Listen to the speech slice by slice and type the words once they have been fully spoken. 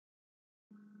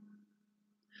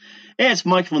Hey, it's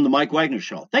Mike from The Mike Wagner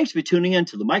Show. Thanks for tuning in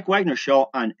to The Mike Wagner Show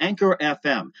on Anchor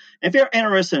FM. If you're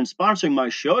interested in sponsoring my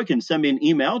show, you can send me an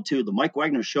email to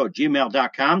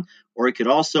themikewagnershow@gmail.com, or you could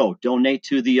also donate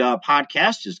to the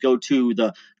podcast. Just go to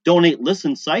the Donate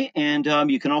Listen site, and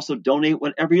you can also donate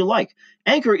whatever you like.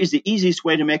 Anchor is the easiest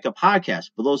way to make a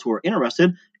podcast. For those who are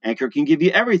interested, Anchor can give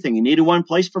you everything you need in one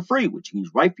place for free, which means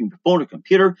right from your phone or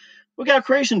computer. We got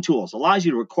creation tools, allows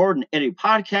you to record and edit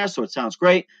podcasts so it sounds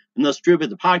great, and they'll distribute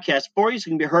the podcast for you so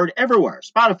it can be heard everywhere.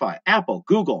 Spotify, Apple,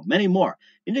 Google, many more.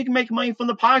 And you can make money from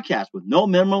the podcast with no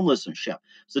minimum listenership.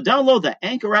 So download the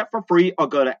Anchor app for free or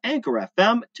go to Anchor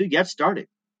FM to get started.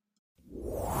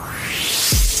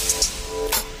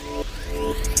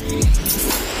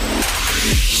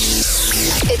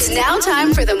 It's now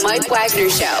time for the Mike Wagner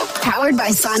Show, powered by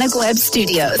Sonic Web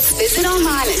Studios. Visit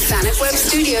online at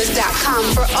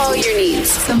sonicwebstudios.com for all your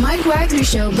needs. The Mike Wagner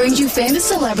Show brings you famous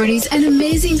celebrities and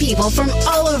amazing people from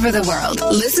all over the world.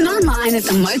 Listen online at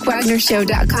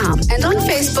themikewagnershow.com and on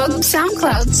Facebook,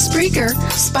 SoundCloud, Spreaker,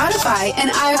 Spotify,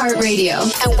 and iHeartRadio.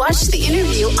 And watch the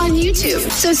interview on YouTube.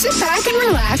 So sit back and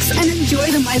relax and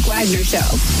enjoy the Mike Wagner Show.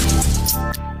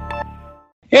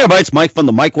 Hey everybody, it's Mike from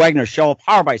the Mike Wagner Show,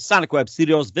 powered by Sonic Web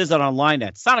Studios. Visit online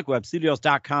at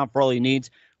sonicwebstudios.com for all your needs.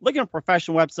 Look at a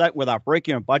professional website without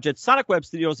breaking your budget. Sonic Web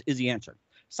Studios is the answer.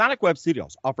 Sonic Web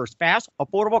Studios offers fast,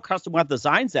 affordable custom web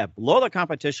designs that blow the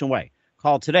competition away.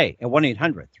 Call today at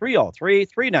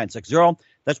 1-800-303-3960.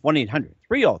 That's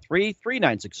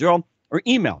 1-800-303-3960. Or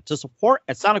email to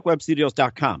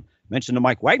support@sonicwebstudios.com. Mention the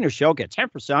Mike Wagner Show, get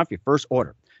 10% off your first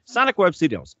order. Sonic Web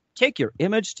Studios, take your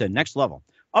image to the next level.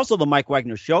 Also, the Mike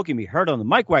Wagner Show can be heard on the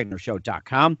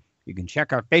MikeWagnerShow.com. You can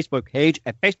check our Facebook page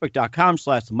at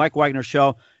Facebook.com/The Mike Wagner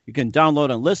Show. You can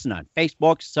download and listen on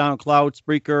Facebook, SoundCloud,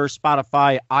 Spreaker,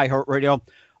 Spotify, iHeartRadio.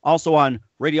 Also on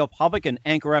Radio Public and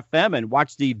Anchor FM, and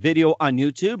watch the video on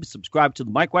YouTube. Subscribe to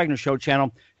the Mike Wagner Show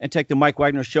channel and take the Mike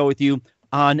Wagner Show with you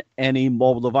on any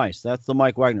mobile device. That's the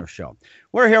Mike Wagner Show.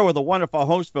 We're here with a wonderful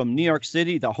host from New York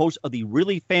City, the host of the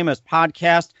Really Famous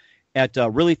Podcast at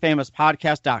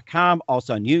reallyfamouspodcast.com,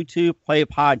 also on YouTube,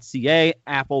 PlayPod.ca,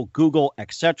 Apple, Google,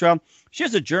 etc.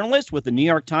 She's a journalist with the New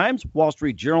York Times, Wall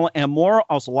Street Journal, and more,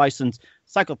 also licensed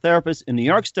psychotherapist in New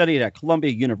York, studied at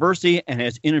Columbia University, and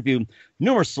has interviewed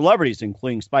numerous celebrities,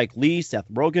 including Spike Lee,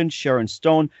 Seth Rogen, Sharon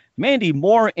Stone, Mandy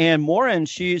Moore, and more. And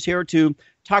she's here to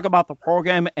talk about the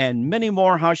program and many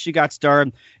more, how she got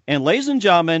started. And ladies and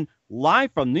gentlemen,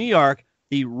 live from New York,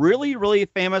 the really, really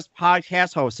famous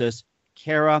podcast hostess,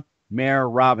 Kara Mayer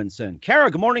Robinson. Kara,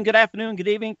 good morning, good afternoon, good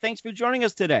evening. Thanks for joining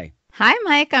us today. Hi,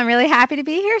 Mike. I'm really happy to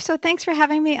be here. So thanks for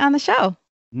having me on the show.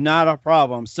 Not a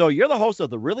problem. So you're the host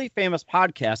of the Really Famous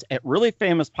Podcast at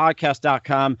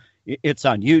reallyfamouspodcast.com. It's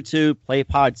on YouTube,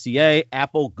 PlayPod.ca,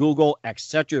 Apple, Google,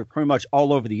 etc. You're pretty much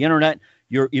all over the internet.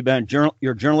 You're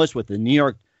a journalist with the New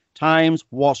York Times,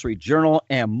 Wall Street Journal,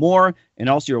 and more. And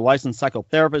also you're a licensed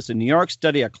psychotherapist in New York,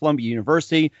 study at Columbia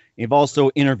University. You've also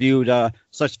interviewed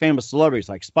such famous celebrities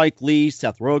like Spike Lee,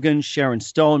 Seth Rogen, Sharon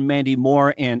Stone, Mandy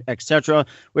Moore, and etc.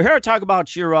 We're here to talk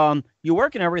about your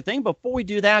work and everything. Before we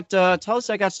do that, tell us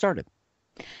how I got started.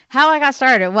 How I got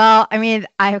started? Well, I mean,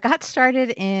 I got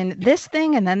started in this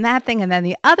thing and then that thing and then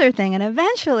the other thing. And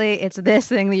eventually it's this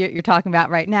thing that you're talking about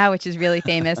right now, which is really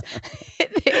famous.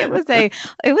 It was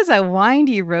a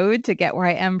windy road to get where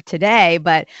I am today,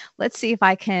 but let's see if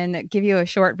I can give you a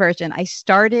short version. I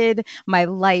started my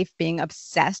life being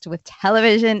obsessed with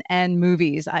television and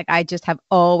movies. I just have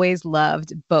always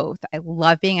loved both. I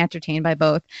love being entertained by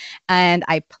both. And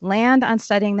I planned on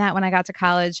studying that when I got to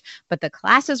college, but the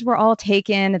classes were all taken,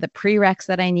 the prereqs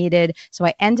that I needed. So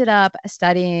I ended up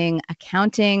studying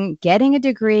accounting, getting a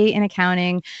degree in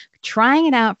accounting, trying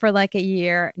it out for like a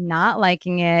year, not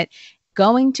liking it,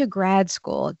 going to grad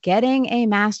school, getting a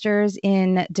master's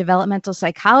in developmental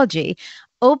psychology,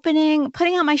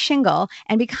 putting out my shingle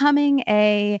and becoming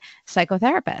a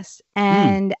psychotherapist.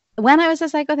 And when I was a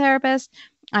psychotherapist,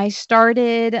 I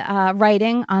started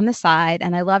writing on the side,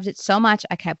 and I loved it so much.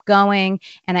 I kept going,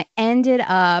 and I ended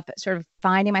up sort of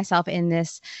finding myself in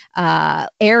this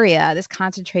area, this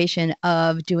concentration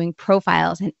of doing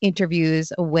profiles and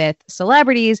interviews with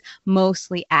celebrities,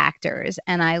 mostly actors.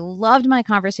 And I loved my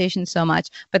conversations so much,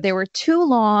 but they were too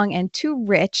long and too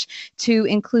rich to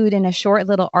include in a short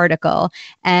little article.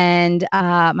 And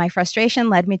my frustration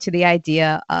led me to the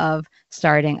idea of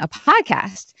starting a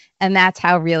podcast. And that's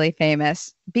how Really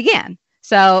Famous began.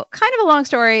 So kind of a long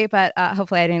story, but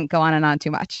hopefully I didn't go on and on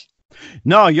too much.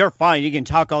 No, you're fine. You can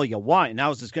talk all you want. And I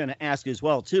was just going to ask as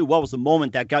well, too, what was the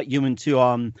moment that got you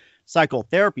into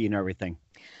psychotherapy and everything?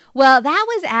 Well, that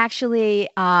was actually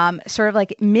sort of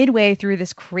like midway through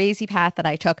this crazy path that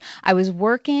I took. I was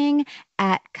working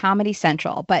at Comedy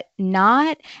Central, but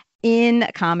not in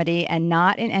comedy and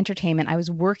not in entertainment. I was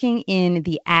working in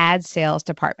the ad sales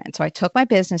department. So I took my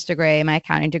business degree, my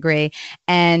accounting degree,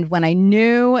 and when I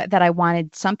knew that I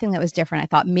wanted something that was different, I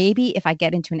thought maybe if I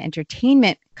get into an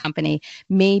entertainment company,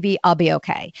 maybe I'll be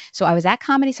okay. So I was at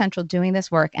Comedy Central doing this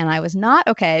work, and I was not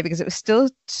okay because it was still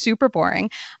super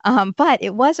boring. But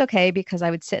it was okay because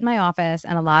I would sit in my office,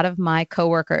 and a lot of my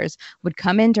coworkers would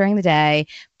come in during the day,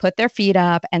 put their feet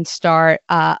up, and start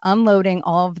unloading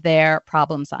all of their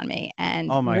problems on me. And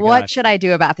Oh my what gosh. should I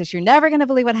do about this? You're never going to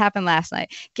believe what happened last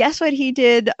night. Guess what he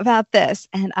did about this?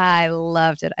 And I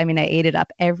loved it. I mean, I ate it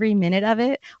up. Every minute of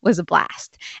it was a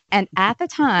blast. And at the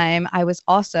time, I was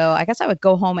also, I guess I would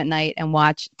go home at night and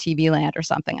watch TV Land or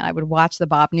something. And I would watch the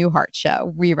Bob Newhart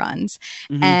show reruns.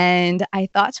 Mhm. And I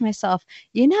thought to myself,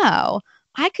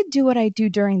 I could do what I do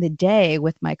during the day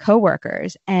with my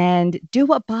coworkers and do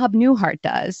what Bob Newhart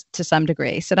does to some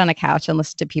degree, sit on a couch and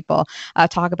listen to people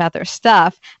talk about their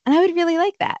stuff. And I would really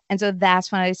like that. And so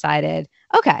that's when I decided,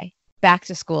 okay, back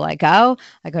to school I go.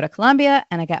 I go to Columbia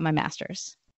and I get my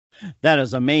master's. That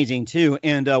is amazing too.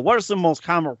 And what are some most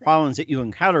common problems that you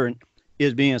encounter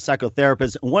is being a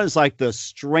psychotherapist? And what is like the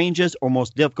strangest or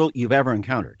most difficult you've ever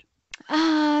encountered?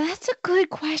 That's a good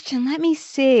question. Let me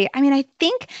see. I mean, I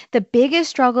think the biggest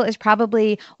struggle is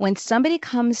probably when somebody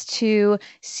comes to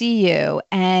see you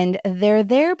and they're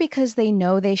there because they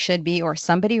know they should be, or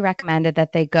somebody recommended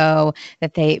that they go,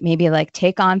 that they maybe like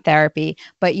take on therapy,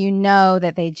 but you know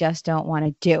that they just don't want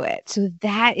to do it. So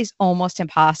that is almost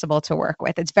impossible to work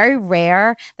with. It's very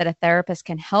rare that a therapist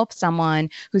can help someone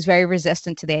who's very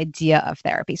resistant to the idea of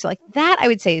therapy. So, like, that I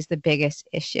would say is the biggest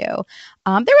issue. There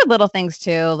were little things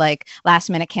too, like last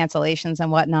minute cancellations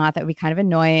and whatnot that would be kind of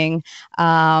annoying.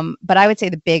 But I would say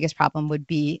the biggest problem would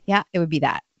be, it would be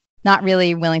that. Not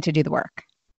really willing to do the work.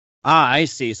 Ah, I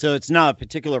see. So it's not a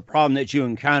particular problem that you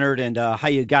encountered and how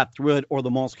you got through it, or the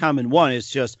most common one is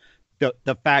just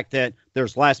the fact that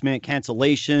there's last minute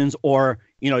cancellations, or,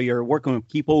 you're working with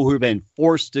people who've been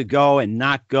forced to go and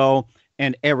not go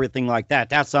and everything like that.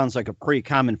 That sounds like a pretty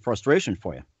common frustration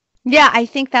for you. Yeah, I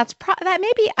think that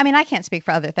maybe, I mean, I can't speak for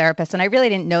other therapists, and I really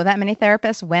didn't know that many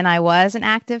therapists when I was an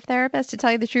active therapist, to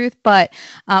tell you the truth. But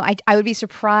I would be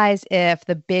surprised if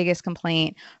the biggest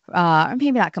complaint, or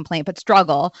maybe not complaint, but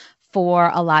struggle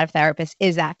for a lot of therapists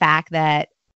is that fact that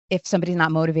if somebody's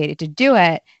not motivated to do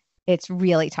it, it's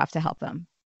really tough to help them.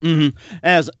 Hmm.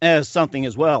 As something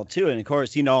as well too, and of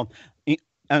course,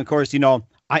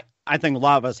 I think a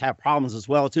lot of us have problems as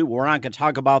well too. We're not going to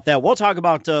talk about that. We'll talk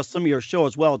about some of your show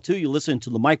as well too. You listen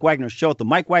to the Mike Wagner Show at the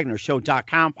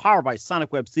MikeWagnerShow.com, powered by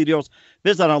Sonic Web Studios.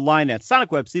 Visit online at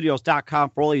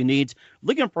SonicWebStudios.com for all your needs.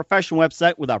 Looking for a professional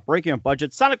website without breaking a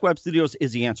budget? Sonic Web Studios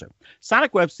is the answer.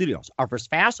 Sonic Web Studios offers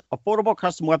fast, affordable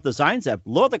custom web designs that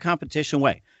blow the competition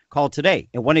away. Call today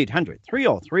at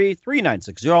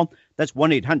 1-800-303-3960. That's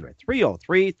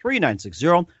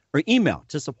 1-800-303-3960. Or email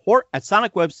to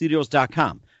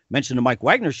support@SonicWebStudios.com. Mention the Mike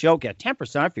Wagner Show, get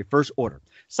 10% off your first order.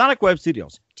 Sonic Web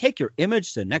Studios, take your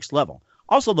image to the next level.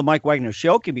 Also, the Mike Wagner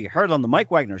Show can be heard on the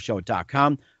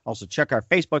MikeWagnerShow.com. Also, check our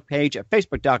Facebook page at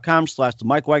Facebook.com/The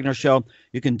Mike Wagner Show.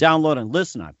 You can download and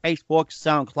listen on Facebook,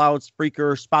 SoundCloud,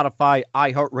 Spreaker, Spotify,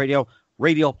 iHeartRadio,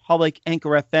 Radio Public,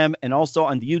 Anchor FM, and also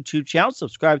on the YouTube channel.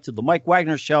 Subscribe to the Mike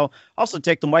Wagner Show. Also,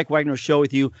 take the Mike Wagner Show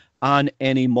with you on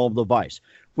any mobile device.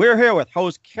 We're here with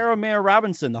host Kara Mayer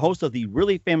Robinson, the host of the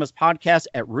Really Famous Podcast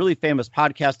at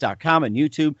reallyfamouspodcast.com and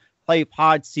YouTube, Play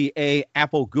Pod, CA,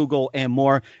 Apple, Google, and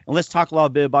more. And let's talk a little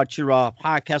bit about your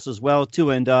podcast as well,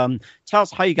 too. And tell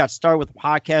us how you got started with the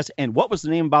podcast and what was the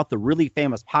name about the Really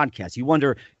Famous Podcast. You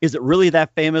wonder, is it really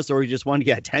that famous, or you just want to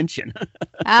get attention?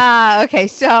 Okay.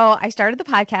 So I started the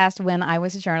podcast when I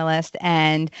was a journalist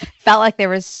and felt like there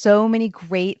was so many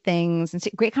great things and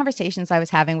great conversations I was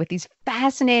having with these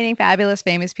fascinating, fabulous,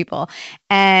 famous people.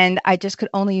 And I just could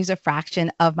only use a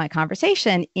fraction of my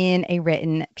conversation in a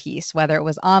written piece, whether it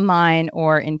was online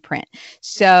or in print.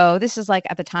 So this is like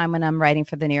at the time when I'm writing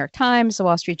for the New York Times, the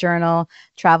Wall Street Journal,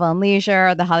 Travel and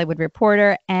Leisure, the Hollywood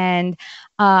Reporter. And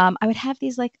I would have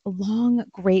these like long,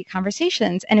 great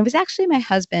conversations. And it was actually my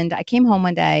husband. I came home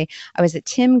one day. I was at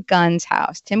Tim Gunn's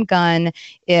house. Tim Gunn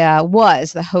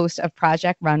was the host of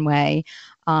Project Runway.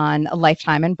 on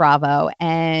Lifetime and Bravo.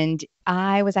 And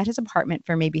I was at his apartment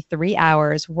for maybe 3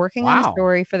 hours working on a Wow.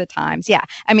 story for the Times. Yeah.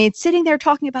 I mean, sitting there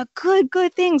talking about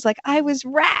good things. Like I was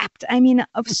rapt. I mean,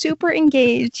 super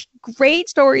engaged, great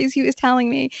stories he was telling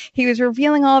me. He was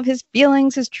revealing all of his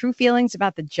feelings, his true feelings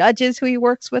about the judges who he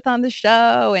works with on the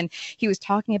show. And he was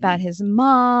talking about his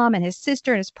mom and his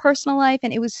sister and his personal life.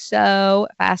 And it was so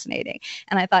fascinating.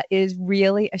 And I thought it is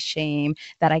really a shame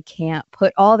that I can't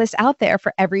put all this out there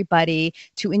for everybody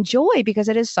to enjoy because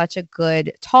it is such a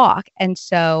good talk. And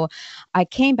so I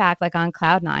came back like on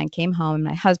cloud nine, came home, and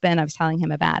my husband, I was telling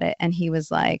him about it. And he was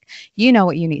like, you know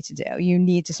what you need to do? You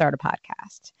need to start a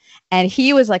podcast. And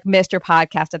he was like Mr.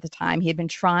 Podcast at the time. He had been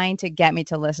trying to get me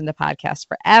to listen to podcasts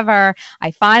forever.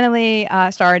 I finally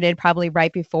started probably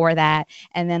right before that.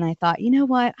 And then I thought, you know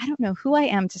what? I don't know who I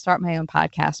am to start my own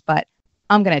podcast, but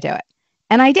I'm going to do it.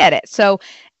 And I did it. So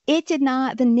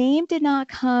the name did not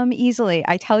come easily.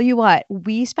 I tell you what,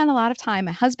 we spent a lot of time,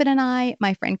 my husband and I,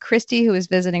 my friend Christy, who was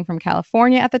visiting from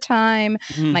California at the time,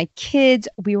 my kids,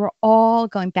 we were all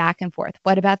going back and forth.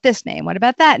 What about this name? What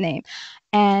about that name?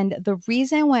 And the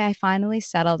reason why I finally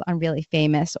settled on Really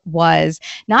Famous was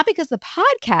not because the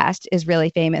podcast is really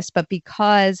famous, but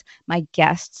because my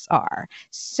guests are.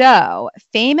 So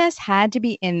famous had to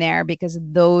be in there because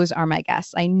those are my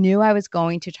guests. I knew I was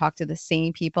going to talk to the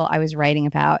same people I was writing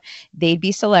about. They'd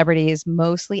be celebrities,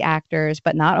 mostly actors,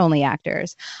 but not only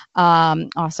actors,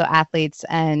 also athletes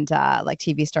and like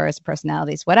TV stars,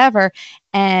 personalities, whatever.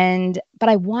 But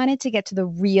I wanted to get to the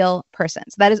real person.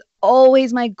 So that is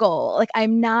always my goal. Like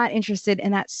I'm not interested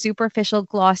in that superficial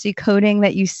glossy coating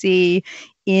that you see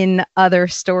in other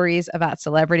stories about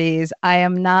celebrities. I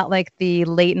am not like the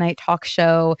late night talk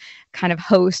show kind of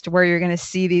host where you're going to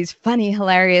see these funny,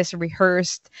 hilarious,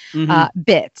 rehearsed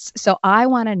bits. So I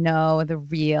want to know the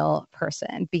real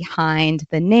person behind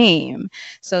the name.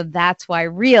 So that's why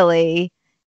Really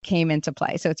came into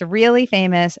play. So it's Really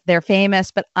Famous. They're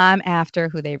famous, but I'm after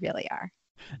who they really are.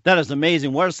 That is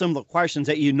amazing. What are some of the questions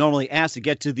that you normally ask to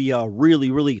get to the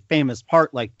really, really famous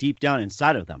part, like deep down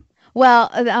inside of them? Well,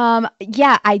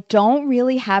 yeah, I don't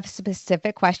really have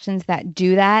specific questions that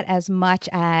do that as much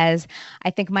as I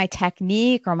think my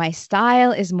technique or my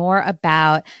style is more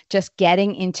about just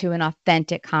getting into an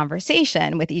authentic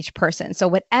conversation with each person. So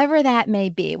whatever that may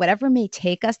be, whatever may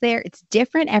take us there, it's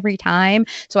different every time.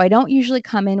 So I don't usually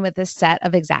come in with a set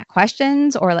of exact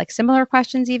questions or like similar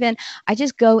questions even. I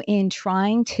just go in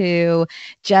trying to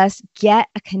just get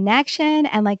a connection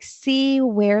and like see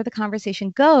where the conversation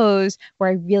goes,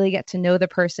 where I really get to know the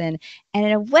person. And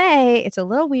in a way, it's a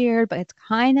little weird, but it's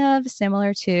kind of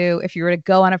similar to if you were to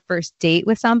go on a first date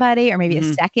with somebody or maybe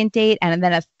a second date and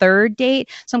then a third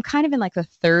date. So I'm kind of in like the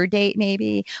third date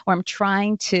maybe, where I'm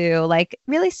trying to like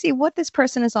really see what this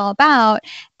person is all about.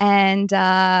 And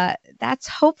that's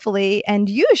hopefully and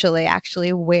usually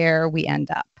actually where we end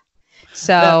up.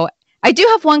 So I do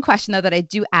have one question, though, that I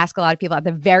do ask a lot of people at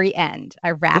the very end. I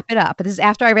wrap it up, but this is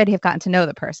after I already have gotten to know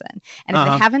the person. And if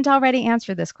they haven't already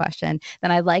answered this question,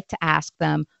 then I like to ask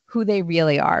them who they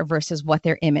really are versus what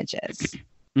their image is.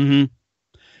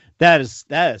 That is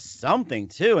something,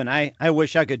 too. And I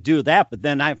wish I could do that, but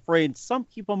then I'm afraid some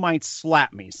people might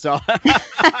slap me. So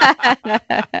I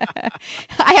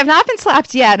have not been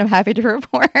slapped yet, I'm happy to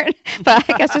report. But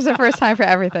I guess there's a first time for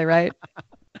everything, right?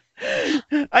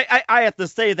 I have to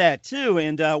say that too,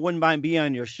 and wouldn't mind being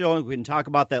on your show, and we can talk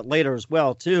about that later as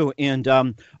well too, and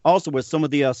also with some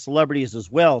of the celebrities as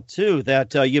well too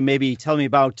that you maybe tell me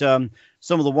about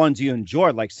some of the ones you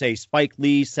enjoyed, like say Spike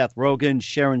Lee, Seth Rogen,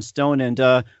 Sharon Stone, and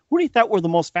who do you thought were the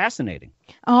most fascinating?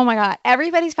 Oh my God,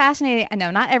 everybody's fascinating. I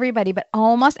know not everybody, but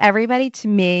almost everybody to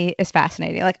me is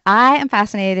fascinating. Like I am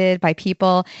fascinated by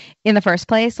people in the first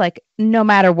place, like no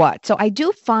matter what. So I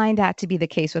do find that to be the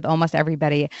case with almost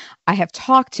everybody I have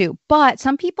talked to, but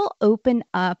some people open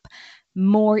up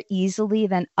more easily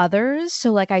than others.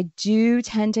 So like I do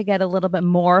tend to get a little bit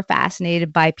more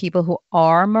fascinated by people who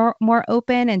are more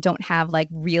open and don't have like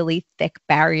really thick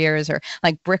barriers or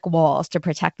like brick walls to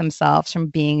protect themselves from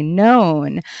being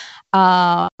known.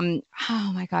 Oh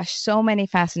my gosh, so many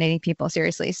fascinating people,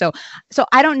 seriously. So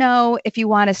I don't know if you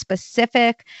want a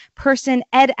specific person.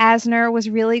 Ed Asner was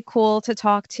really cool to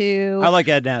talk to. I like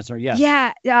Ed Asner, yes.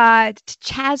 Yeah,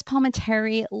 Chaz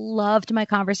Palminteri, loved my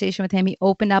conversation with him. He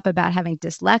opened up about having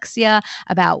dyslexia,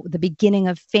 about the beginning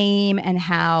of fame, and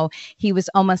how he was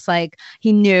almost like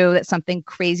he knew that something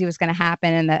crazy was going to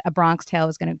happen and that A Bronx Tale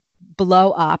was going to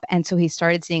blow up. And so he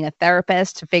started seeing a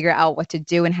therapist to figure out what to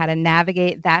do and how to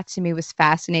navigate. That to me was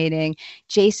fascinating.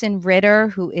 Jason Ritter,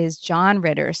 who is John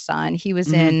Ritter's son, he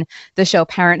was in the show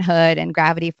Parenthood and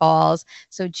Gravity Falls.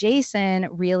 So Jason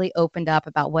really opened up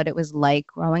about what it was like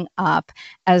growing up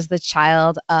as the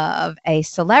child of a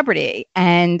celebrity.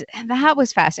 And that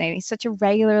was fascinating. He's such a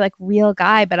regular, like real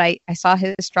guy, but I saw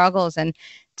his struggles. And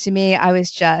to me, I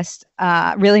was just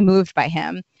really moved by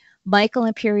him.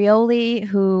 Michael Imperioli,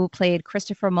 who played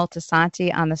Christopher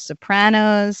Moltisanti on The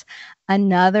Sopranos,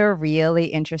 another really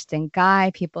interesting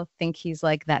guy. People think he's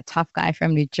like that tough guy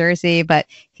from New Jersey, but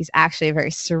he's actually a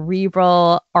very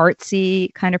cerebral,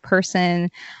 artsy kind of person.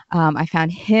 I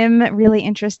found him really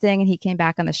interesting, and he came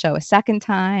back on the show a second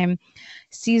time.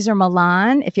 Caesar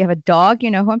Milan, if you have a dog,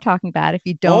 you know who I'm talking about. If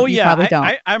you don't, you probably don't.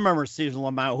 I remember Caesar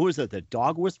Milan. Who is it, the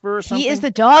dog whisperer or something? He is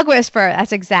the dog whisperer.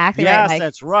 That's exactly right. Yes,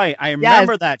 that's right. I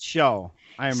remember that show.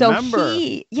 I remember.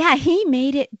 He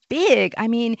made it big. I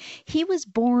mean, he was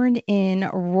born in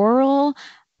rural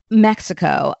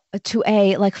Mexico to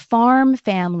a like farm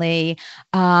family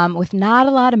with not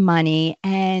a lot of money,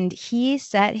 and he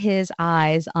set his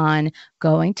eyes on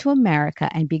going to America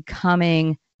and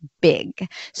becoming big.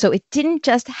 So it didn't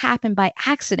just happen by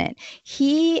accident.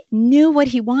 He knew what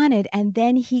he wanted, and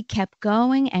then he kept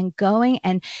going and going,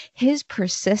 and his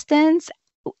persistence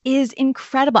is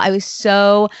incredible. I was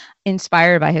so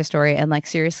inspired by his story and like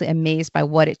seriously amazed by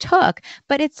what it took.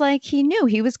 But it's like he knew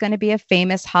he was going to be a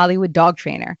famous Hollywood dog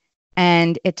trainer.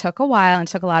 And it took a while and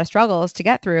took a lot of struggles to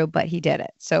get through, but he did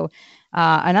it. So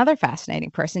another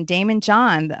fascinating person, Damon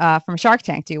John from Shark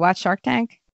Tank. Do you watch Shark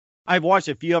Tank? I've watched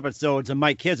a few episodes, and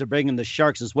my kids are bringing the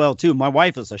sharks as well, too. My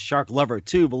wife is a shark lover,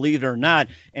 too, believe it or not.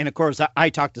 And, of course, I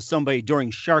talked to somebody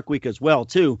during Shark Week as well,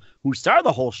 too, who started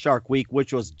the whole Shark Week,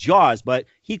 which was Jaws, but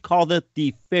he called it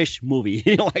the fish movie.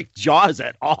 He didn't like Jaws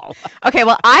at all. Okay,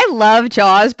 well, I love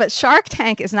Jaws, but Shark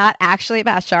Tank is not actually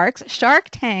about sharks. Shark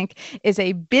Tank is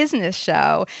a business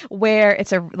show where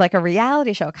it's like a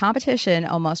reality show, a competition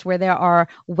almost, where there are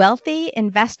wealthy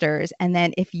investors. And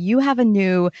then if you have a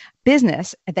new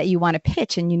business that you want to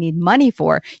pitch and you need money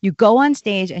for, you go on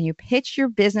stage and you pitch your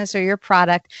business or your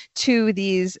product to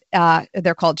these,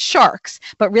 they're called sharks,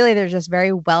 but really they're just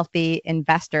very wealthy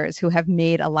investors who have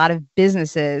made a lot of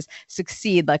businesses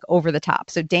succeed like over the top.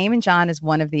 So Damon John is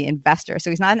one of the investors. So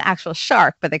he's not an actual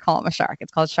shark, but they call him a shark.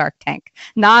 It's called Shark Tank,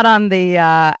 not on the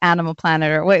Animal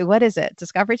Planet or wait, what is it?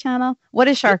 Discovery Channel? What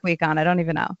is Shark Week on? I don't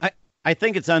even know. I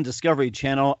think it's on Discovery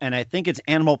Channel, and I think it's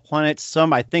Animal Planet.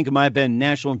 I think it might have been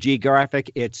National Geographic.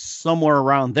 It's somewhere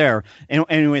around there. And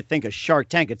when we think of Shark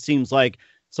Tank, it seems like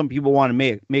some people want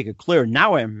to make it clear.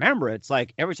 Now I remember it's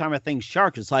like every time I think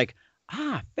shark, it's like,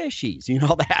 fishies, you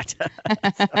know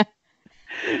that.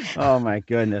 Oh, my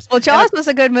goodness. Well, Jaws was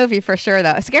a good movie for sure,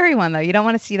 though. A scary one, though. You don't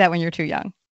want to see that when you're too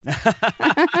young.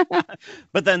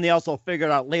 But then they also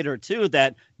figured out later, too,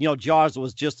 that, Jaws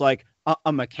was just like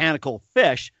a mechanical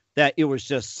fish, that it was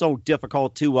just so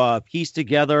difficult to piece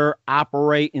together,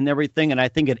 operate, and everything. And I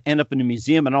think it ended up in a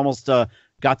museum and almost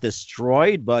got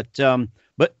destroyed. But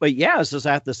yeah, it's just,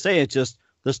 I have to say, it's just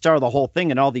the start of the whole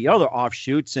thing and all the other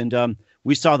offshoots. And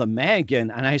we saw the Meg,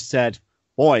 and I said,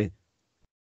 boy,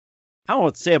 I don't know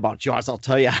what to say about Jaws, I'll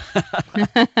tell you.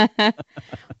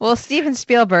 Well, Steven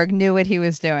Spielberg knew what he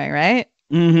was doing, right?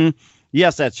 Mm-hmm.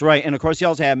 Yes, that's right. And of course, you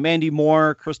also have Mandy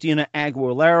Moore, Christina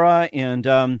Aguilera,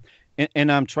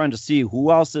 and I'm trying to see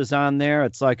who else is on there.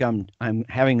 It's like I'm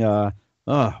having a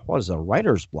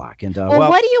writer's block. And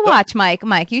what do you watch, Mike?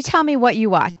 Mike, you tell me what you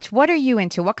watch. What are you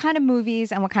into? What kind of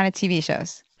movies and what kind of TV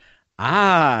shows?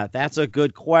 That's a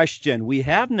good question. We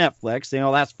have Netflix.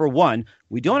 That's for one.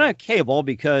 We don't have cable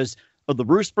because of the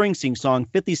Bruce Springsteen song,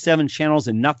 57 channels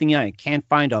and nothing. I can't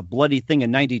find a bloody thing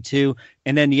in 92.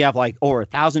 And then you have like over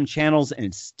 1,000 channels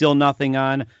and still nothing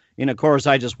on. And of course,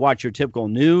 I just watch your typical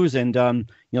news and,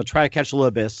 try to catch a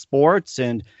little bit of sports.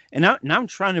 And now I'm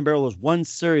trying to remember, there was one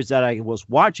series that I was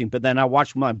watching, but then I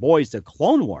watched with my boys, the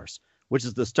Clone Wars, which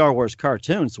is the Star Wars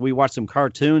cartoon. So we watched some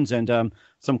cartoons and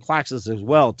some classics as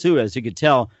well, too, as you could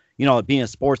tell, being a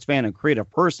sports fan and creative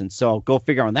person. So go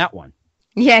figure on that one.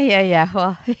 Yeah.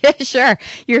 Well, sure.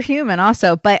 You're human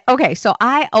also. But okay, so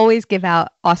I always give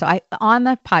out also on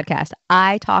the podcast,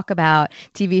 I talk about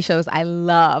TV shows I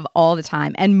love all the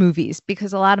time and movies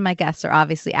because a lot of my guests are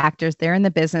obviously actors. They're in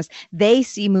the business. They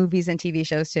see movies and TV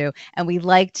shows too. And we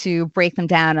like to break them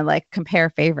down and like compare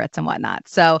favorites and whatnot.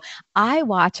 So I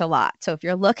watch a lot. So if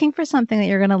you're looking for something that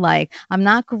you're going to like, I'm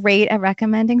not great at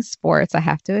recommending sports, I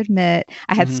have to admit.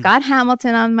 I had Scott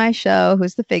Hamilton on my show,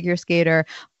 who's the figure skater.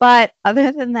 But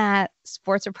other than that,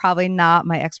 Sports are probably not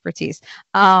my expertise.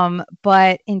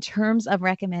 But in terms of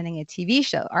recommending a TV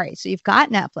show, all right, so you've got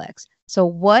Netflix. So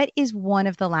what is one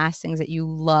of the last things that you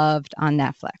loved on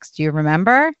Netflix? Do you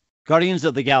remember? Guardians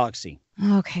of the Galaxy.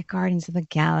 Okay, Guardians of the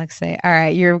Galaxy. All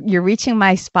right, you're reaching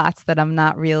my spots that I'm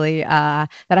not really that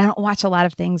I don't watch a lot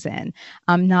of things in.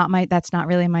 That's not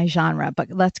really my genre,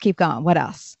 but let's keep going. What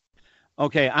else?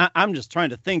 Okay, I'm just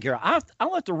trying to think here.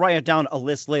 I'll have to write it down a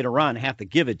list later on. Have to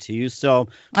give it to you. So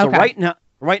Okay.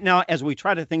 right now, as we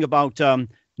try to think about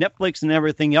Netflix and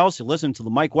everything else, you listen to the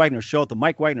Mike Wagner Show at the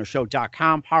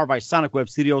MikeWagnerShow.com, powered by Sonic Web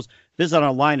Studios. Visit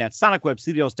online at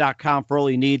SonicWebStudios.com for all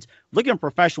your needs. Looking at a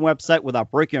professional website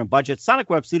without breaking your budget? Sonic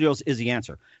Web Studios is the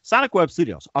answer. Sonic Web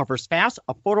Studios offers fast,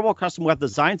 affordable custom web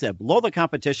designs that blow the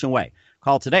competition away.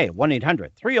 Call today at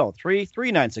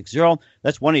 1-800-303-3960.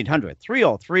 That's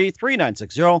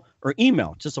 1-800-303-3960. Or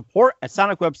email to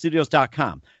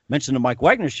support@SonicWebStudios.com. Mention the Mike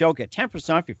Wagner Show. Get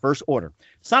 10% off your first order.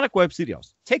 Sonic Web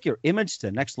Studios. Take your image to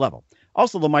the next level.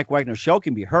 Also, the Mike Wagner Show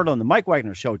can be heard on the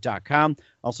MikeWagnerShow.com.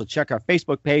 Also, check our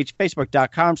Facebook page,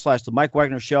 Facebook.com/The Mike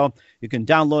Wagner Show. You can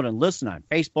download and listen on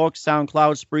Facebook,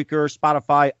 SoundCloud, Spreaker,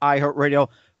 Spotify, iHeartRadio.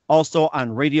 Also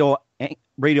on Radio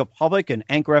Public and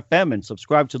Anchor FM, and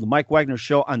subscribe to the Mike Wagner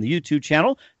Show on the YouTube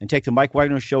channel and take the Mike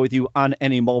Wagner Show with you on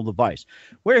any mobile device.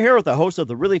 We're here with the host of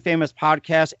the Really Famous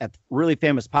Podcast at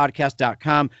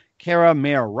reallyfamouspodcast.com, Kara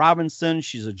Mayer Robinson.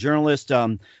 She's a journalist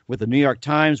with the New York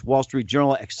Times, Wall Street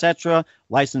Journal, etc.,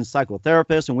 licensed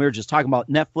psychotherapist, and we were just talking about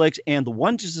Netflix, and the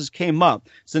one just came up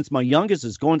since my youngest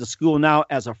is going to school now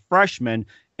as a freshman,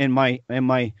 and my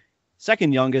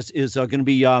second youngest is going to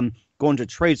be going to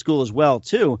trade school as well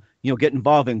too. Get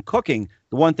involved in cooking.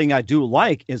 The one thing I do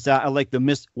like is that I like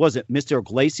Mr.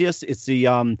 Iglesias? It's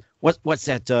the what's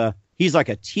that? He's like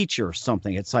a teacher or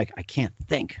something. It's like I can't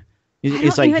think.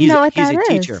 It's like he's a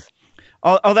teacher.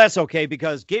 Oh, that's okay,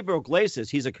 because Gabriel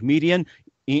Iglesias, he's a comedian.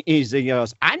 He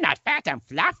goes, I'm not fat, I'm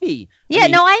fluffy. Yeah,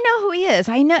 no, I know who he is.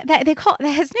 I know that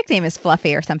his nickname is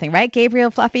Fluffy or something, right?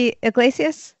 Gabriel Fluffy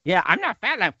Iglesias. Yeah, I'm not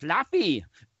fat, I'm fluffy.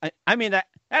 I mean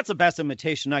that's the best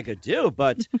imitation I could do,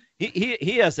 but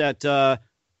he has that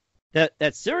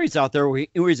series out there where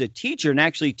he's a teacher and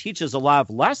actually teaches a lot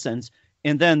of lessons.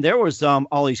 And then there was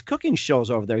all these cooking shows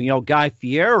over there, Guy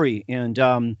Fieri and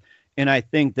I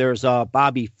think there's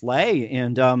Bobby Flay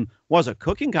and was it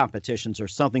cooking competitions or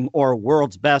something, or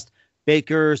world's best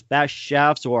bakers, best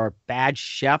chefs, or bad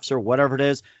chefs, or whatever it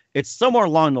is. It's somewhere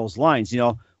along those lines.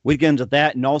 We get into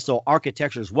that, and also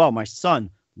architecture as well. My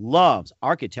son loves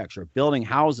architecture, building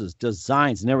houses,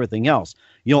 designs, and everything else.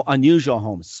 Unusual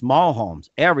homes, small homes,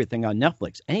 everything on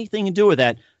Netflix. Anything to do with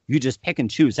that, you just pick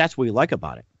and choose. That's what we like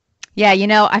about it.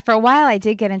 Yeah, for a while I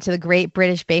did get into the Great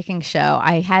British Baking Show.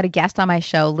 I had a guest on my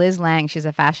show, Liz Lang. She's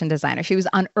a fashion designer. She was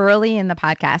on early in the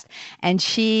podcast, and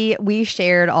we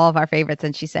shared all of our favorites,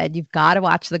 and she said, you've got to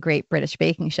watch the Great British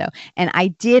Baking Show. And I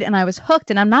did, and I was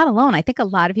hooked, and I'm not alone. I think a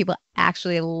lot of people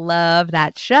actually love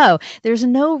that show. There's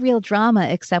no real drama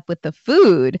except with the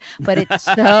food, but it's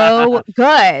so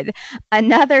good.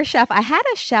 Another chef, I had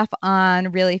a chef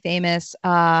on Really Famous.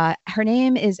 Her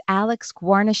name is Alex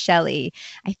Guarnaschelli.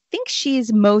 I think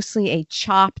she's mostly a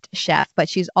chopped chef, but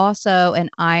she's also an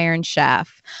Iron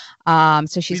Chef.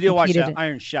 So she's watch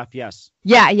Iron Chef, yes.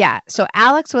 Yeah. So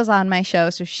Alex was on my show.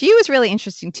 So she was really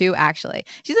interesting too, actually.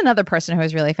 She's another person who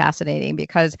was really fascinating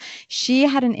because she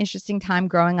had an interesting time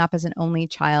growing up as an only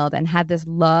child and had this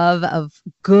love of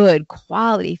good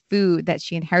quality food that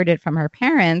she inherited from her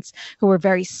parents, who were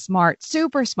very smart,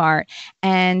 super smart.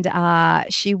 And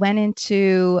she went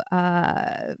into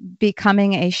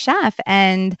becoming a chef.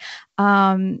 And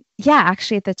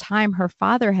actually at the time her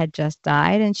father had just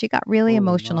died, and she got really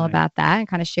emotional about that and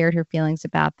kind of shared her feelings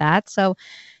about that. So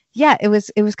yeah, it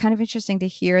was kind of interesting to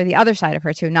hear the other side of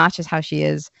her too, not just how she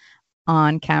is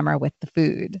on camera with the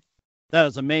food. That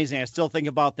was amazing. I still think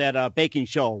about that baking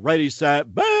show, Ready,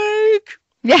 Set, Bake.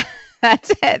 Yeah,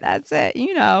 that's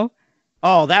it.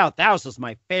 Oh, that was just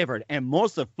my favorite. And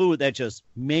most of the food that just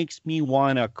makes me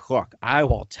want to cook, I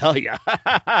will tell you.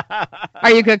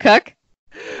 Are you a good cook?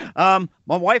 My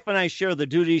wife and I share the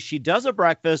duties. She does a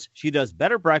breakfast. She does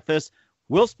better breakfast.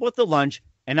 We'll split the lunch,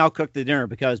 and I'll cook the dinner,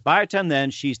 because by the time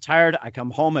then she's tired, I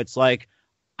come home. It's like,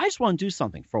 I just want to do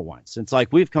something for once. It's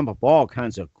like we've come up with all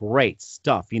kinds of great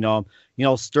stuff,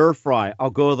 stir fry. I'll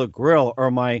go to the grill,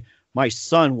 or my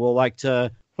son will like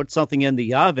to put something in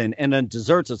the oven. And then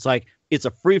desserts, it's like, it's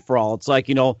a free for all. It's like,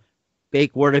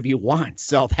 bake whatever you want.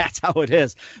 So that's how it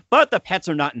is. But the pets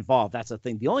are not involved. That's the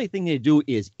thing. The only thing they do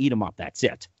is eat them up. That's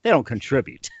it. They don't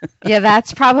contribute. Yeah,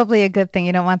 that's probably a good thing.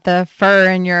 You don't want the fur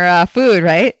in your food,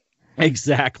 right?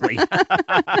 Exactly.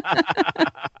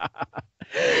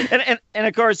 And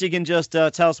of course, you can just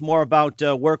tell us more about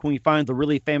where can we find the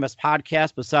Really Famous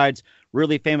Podcast besides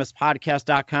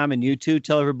reallyfamouspodcast.com and YouTube.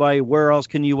 Tell everybody where else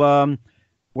can you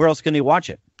watch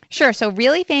it? Sure. So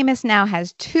Really Famous now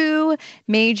has two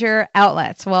major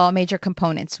outlets, well, major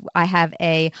components. I have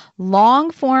a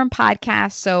long form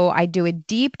podcast. So I do a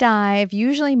deep dive,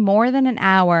 usually more than an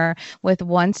hour with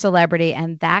one celebrity,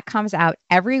 and that comes out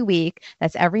every week.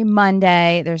 That's every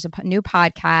Monday. There's a new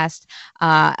podcast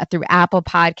through Apple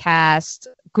Podcasts,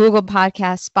 Google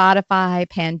Podcasts, Spotify,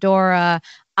 Pandora,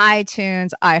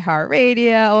 iTunes,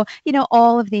 iHeartRadio,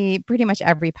 all of pretty much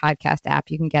every podcast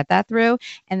app you can get that through.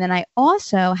 And then I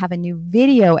also have a new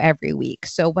video every week.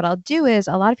 So what I'll do is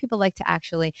a lot of people like to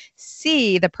actually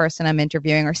see the person I'm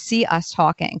interviewing or see us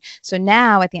talking. So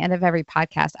now at the end of every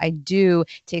podcast, I do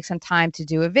take some time to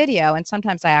do a video, and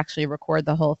sometimes I actually record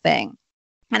the whole thing.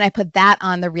 And I put that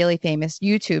on the Really Famous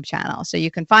YouTube channel. So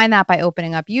you can find that by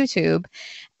opening up YouTube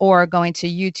or going to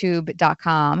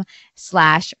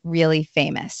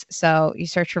youtube.com/reallyfamous. So you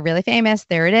search for Really Famous,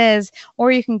 there it is.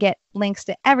 Or you can get links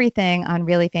to everything on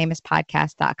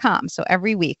reallyfamouspodcast.com. So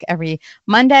every week, every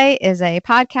Monday is a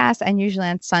podcast, and usually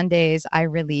on Sundays, I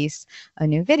release a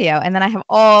new video. And then I have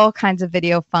all kinds of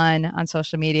video fun on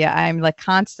social media. I'm like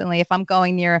constantly, if I'm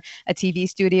going near a TV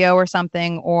studio or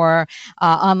something, or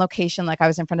on location, like I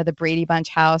was in front of the Brady Bunch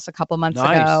house a couple months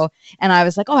ago, and I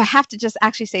was like, oh, I have to just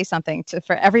actually say something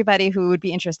for everybody who would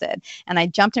be interested. And I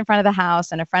jumped in front of the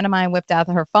house, and a friend of mine whipped out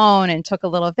her phone and took a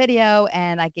little video,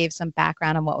 and I gave some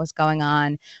background on what was going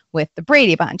on with the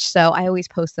Brady Bunch. So I always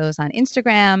post those on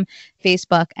Instagram,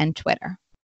 Facebook, and Twitter.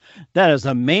 That is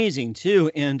amazing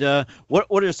too. And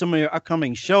what are some of your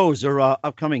upcoming shows or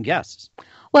upcoming guests?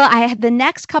 Well, the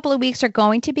next couple of weeks are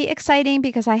going to be exciting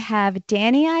because I have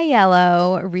Danny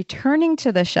Aiello returning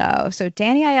to the show. So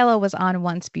Danny Aiello was on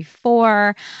once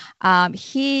before.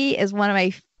 He is one of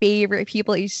my favorite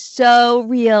people. He's so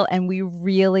real, and we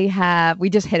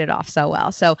just hit it off so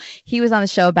well. So he was on the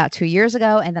show about 2 years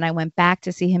ago, and then I went back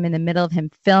to see him in the middle of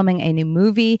him filming a new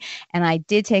movie, and I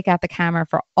did take out the camera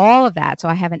for all of that. So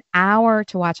I have an hour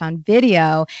to watch on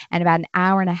video and about an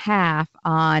hour and a half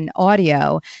on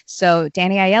audio. So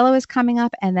Danny Aiello is coming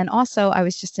up, and then also I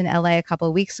was just in LA a couple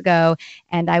of weeks ago,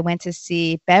 and I went to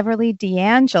see Beverly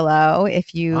D'Angelo.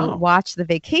 If you watch the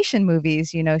vacation movies,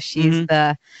 she's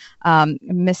the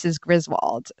Mrs.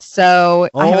 Griswold. So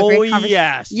I have a great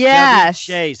conversation. Yes.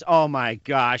 Chase. Oh my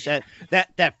gosh.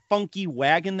 That funky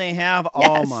wagon they have. Yes.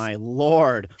 Oh my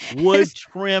Lord. Wood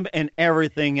trim and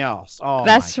everything else. Oh,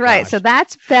 that's right. So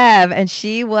that's Bev, and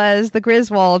she was the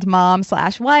Griswold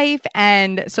mom/wife.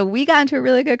 And so we got into a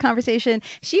really good conversation.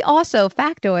 She also,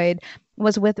 factoid,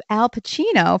 was with Al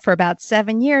Pacino for about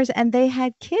 7 years, and they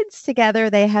had kids together.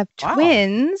 They have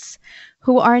twins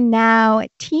who are now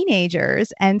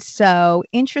teenagers. And so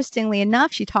interestingly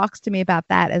enough, she talks to me about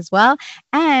that as well.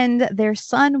 And their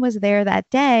son was there that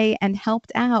day and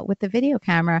helped out with the video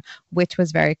camera, which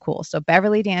was very cool. So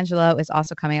Beverly D'Angelo is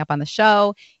also coming up on the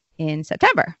show in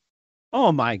September.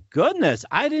 Oh my goodness.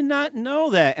 I did not know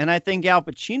that. And I think Al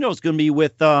Pacino is going to be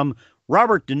with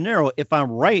Robert De Niro. If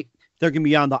I'm right, they're going to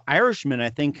be on The Irishman, I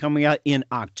think, coming out in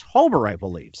October, I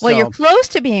believe. Well, you're close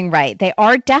to being right. They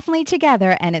are definitely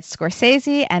together, and it's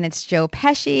Scorsese, and it's Joe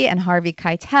Pesci, and Harvey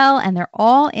Keitel, and they're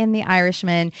all in The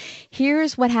Irishman.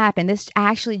 Here's what happened. This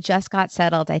actually just got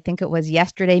settled. I think it was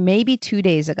yesterday, maybe 2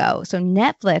 days ago. So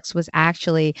Netflix was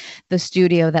actually the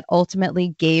studio that ultimately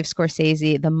gave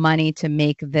Scorsese the money to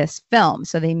make this film.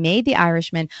 So they made The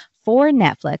Irishman for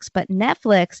Netflix, but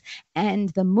Netflix and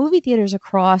the movie theaters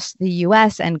across the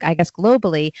US and I guess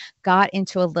globally got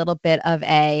into a little bit of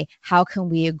how can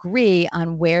we agree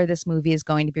on where this movie is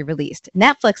going to be released?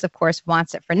 Netflix, of course,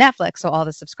 wants it for Netflix, so all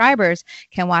the subscribers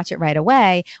can watch it right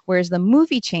away, whereas the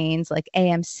movie chains like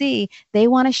AMC, they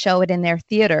want to show it in their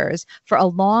theaters for a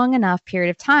long enough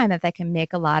period of time that they can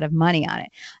make a lot of money on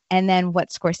it. And then what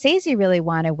Scorsese really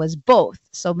wanted was both.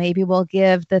 So maybe we'll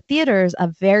give the theaters a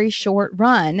very short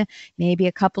run, maybe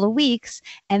a couple of weeks,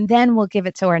 and then we'll give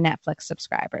it to our Netflix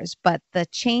subscribers. But the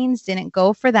chains didn't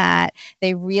go for that.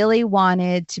 They really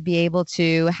wanted to be able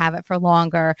to have it for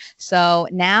longer. So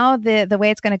now the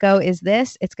way it's going to go is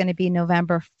this. It's going to be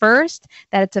November 1st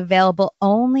that it's available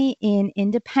only in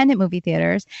independent movie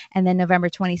theaters. And then November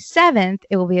 27th,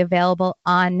 it will be available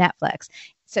on Netflix.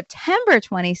 September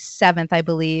 27th, I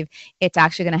believe, it's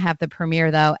actually going to have the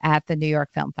premiere, though, at the New York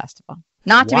Film Festival.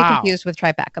 Not to be confused with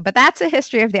Tribeca, but that's a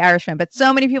history of The Irishman. But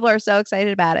so many people are so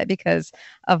excited about it because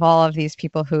of all of these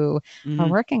people who are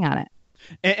working on it.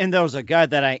 And there was a guy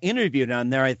that I interviewed on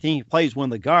there. I think he plays one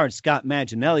of the guards, Scott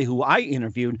Manginelli, who I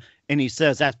interviewed. And he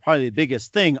says that's probably the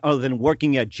biggest thing other than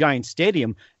working at Giant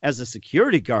Stadium as a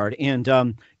security guard. And,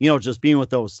 just being with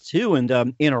those two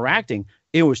and interacting,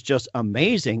 it was just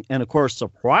amazing. And, of course,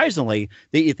 surprisingly,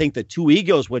 that you think the two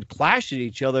egos would clash at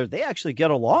each other. They actually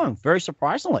get along, very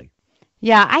surprisingly.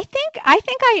 Yeah,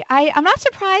 I'm not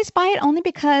surprised by it only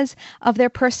because of their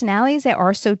personalities. They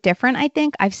are so different. I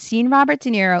think I've seen Robert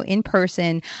De Niro in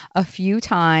person a few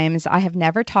times. I have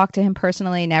never talked to him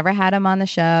personally, never had him on the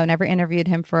show, never interviewed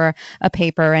him for a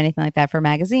paper or anything like that for a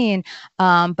magazine.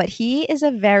 But he is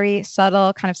a very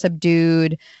subtle, kind of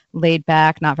subdued, laid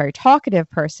back, not very talkative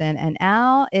person. And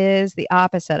Al is the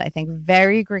opposite. I think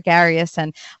very gregarious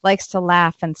and likes to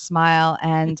laugh and smile.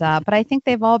 And but I think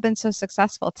they've all been so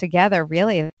successful together,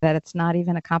 really, that it's not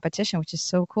even a competition, which is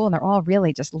so cool. And they're all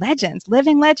really just legends,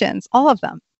 living legends, all of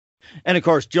them. And of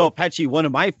course, Joe Pesci, one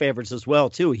of my favorites as well,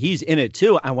 too. He's in it,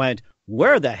 too. I went,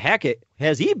 where the heck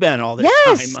has he been all this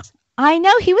time? I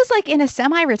know he was like in a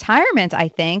semi-retirement, I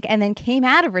think, and then came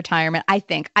out of retirement. I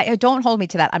think I don't hold me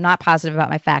to that. I'm not positive about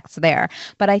my facts there,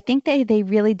 but I think they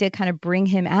really did kind of bring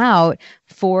him out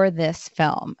for this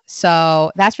film.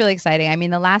 So that's really exciting. I mean,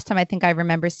 the last time I think I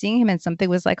remember seeing him in something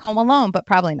was like Home Alone, but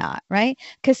probably not, right?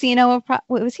 Casino.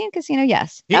 Was he in Casino?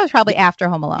 Yes, that was probably after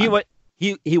Home Alone.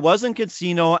 He was in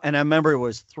Casino, and I remember it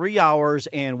was 3 hours,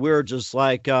 and we were just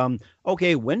like,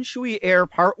 okay, when should we air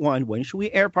part one? When should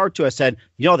we air part two? I said,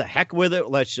 the heck with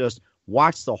it. Let's just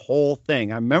watch the whole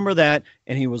thing. I remember that,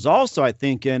 and he was also, I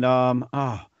think, in,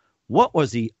 what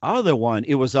was the other one?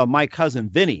 It was My Cousin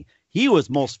Vinny. He was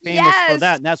most famous for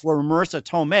that, and that's where Marissa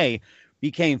Tomei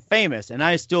became famous. And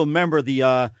I still remember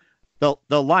the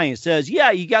line says,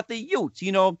 yeah, you got the Utes,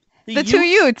 the two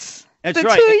Utes. That's the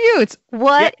right. two Utes.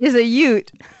 What is a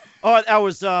Ute? Oh, that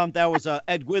was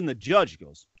Ed Gwynn, the judge. He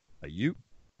goes, a Ute?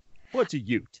 What's a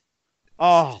Ute?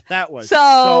 Oh, that was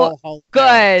so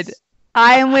good.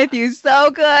 I am with you.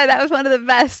 So good. That was one of the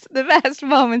best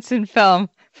moments in film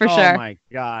for sure. Oh my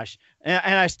gosh.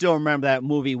 And I still remember that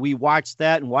movie. We watched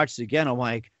that and watched it again. I'm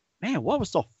like, man, what was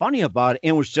so funny about it? And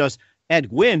it was just Ed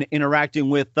Gwynn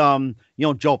interacting with Joe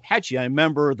Pesci. I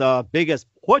remember the biggest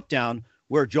put down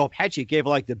where Joe Pesci gave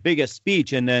like the biggest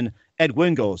speech, and then Ed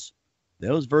Gwynn goes,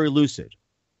 that was very lucid.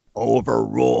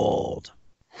 Overruled.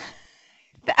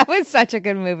 That was such a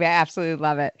good movie. I absolutely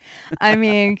love it. I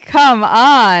mean, come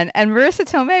on. And Marissa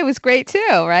Tomei was great too,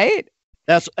 right?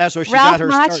 That's where she Ralph got her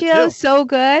Macchio, start too. so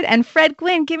good. And Fred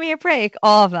Gwynn, give me a break.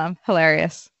 All of them.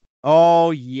 Hilarious. Oh,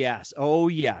 yes. Oh,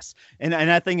 yes. And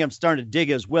I think I'm starting to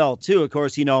dig as well, too. Of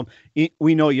course,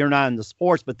 we know you're not in the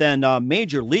sports, but then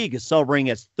Major League is celebrating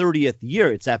its 30th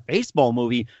year. It's that baseball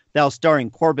movie that was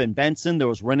starring Corbin Benson. There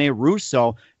was Rene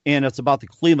Russo, and it's about the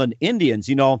Cleveland Indians.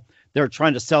 They're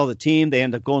trying to sell the team. They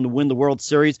end up going to win the World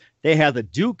Series. They had the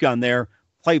Duke on there,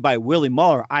 played by Willie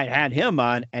Muller. I had him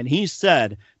on, and he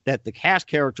said that the cast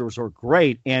characters were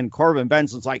great, and Corbin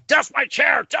Benson's like, dust my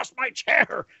chair,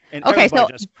 and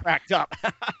everybody just cracked up.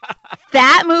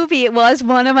 That movie was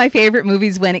one of my favorite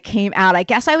movies when it came out. I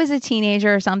guess I was a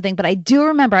teenager or something, but I do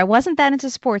remember I wasn't that into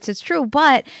sports. It's true,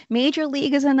 but Major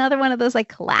League is another one of those like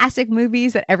classic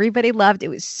movies that everybody loved. It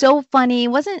was so funny.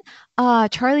 Wasn't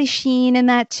Charlie Sheen in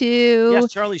that too?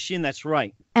 Yes, Charlie Sheen, that's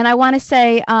right. And I want to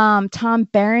say Tom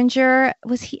Berenger,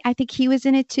 I think he was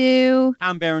in it too.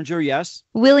 Tom Berenger, yes.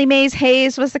 Willie Mays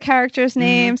Hayes was the character's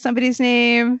name, somebody's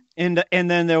name. And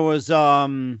then there was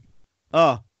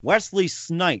Wesley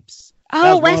Snipes.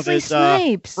 Oh, Wesley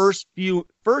Snipes. First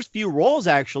few roles,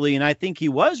 actually, and I think he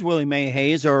was Willie May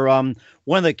Hayes, or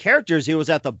one of the characters. He was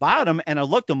at the bottom, and I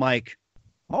looked at him like,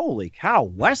 holy cow,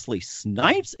 Wesley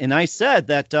Snipes. And I said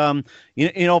that,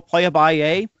 play by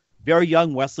a very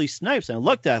young Wesley Snipes. And I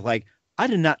looked at it like, I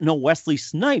did not know Wesley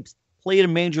Snipes played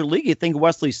in Major League. You think of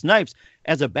Wesley Snipes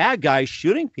as a bad guy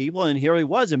shooting people, and here he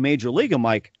was in Major League. I'm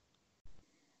like,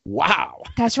 wow.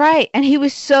 That's right. And he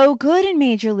was so good in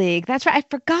Major League. That's right. I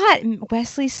forgot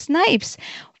Wesley Snipes.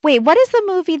 Wait, what is the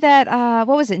movie that,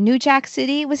 what was it? New Jack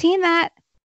City? Was he in that?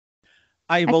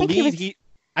 I believe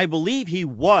he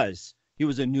was. He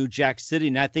was in New Jack City,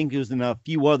 and I think he was in a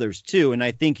few others too. And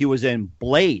I think he was in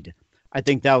Blade. I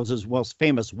think that was his most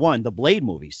famous one, the Blade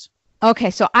movies.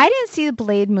 Okay, so I didn't see the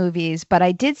Blade movies, but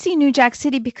I did see New Jack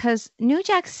City because New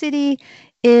Jack City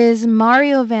is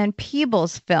Mario Van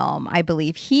Peebles' film, I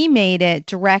believe. He made it,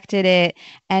 directed it,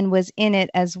 and was in it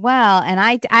as well. And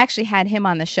I actually had him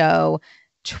on the show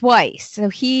twice. So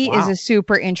he is a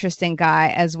super interesting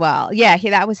guy as well. Yeah,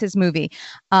 that was his movie.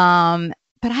 But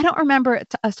I don't remember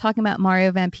us talking about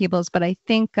Mario Van Peebles, but I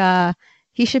think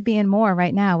he should be in more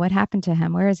right now. What happened to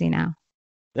him? Where is he now?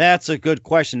 That's a good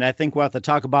question. I think we'll have to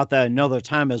talk about that another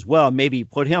time as well. Maybe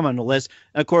put him on the list.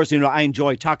 And of course, I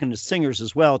enjoy talking to singers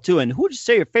as well, too. And who would you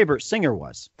say your favorite singer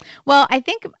was? Well, I've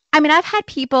had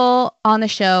people on the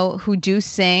show who do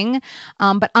sing,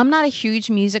 but I'm not a huge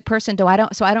music person, so I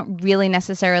don't really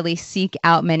necessarily seek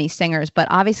out many singers. But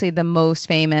obviously, the most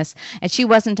famous, and she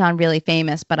wasn't on Really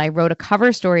Famous, but I wrote a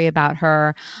cover story about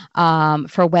her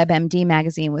for WebMD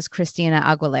magazine, was Christina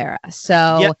Aguilera.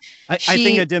 So yeah, I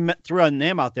think I did throw a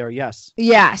name out there. Yes.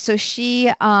 Yeah. So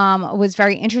she was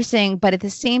very interesting, but at the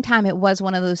same time, it was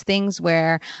one of those things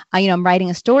where, I'm writing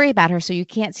a story about her, so you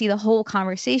can't see the whole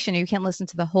conversation, or you can't listen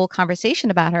to the whole conversation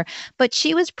about her. But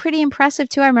she was pretty impressive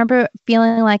too. I remember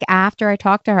feeling like after I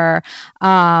talked to her,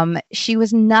 she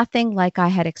was nothing like I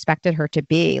had expected her to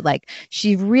be. Like,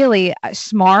 she really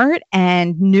smart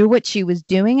and knew what she was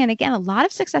doing. And again, a lot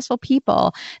of successful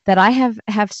people that I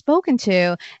have spoken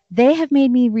to, they have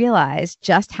made me realize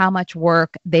just how much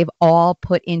work they've all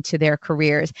put into their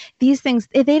careers. These things,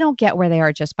 they don't get where they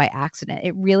are just by accident.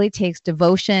 It really takes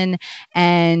devotion.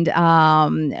 And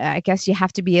I guess you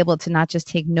have to be able to not just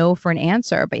take no for an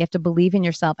answer, but you have to believe in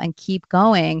yourself and keep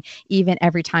going even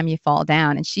every time you fall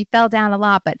down. And she fell down a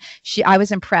lot, but I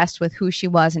was impressed with who she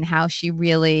was and how she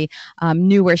really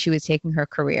knew where she was taking her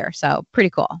career. So pretty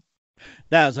cool.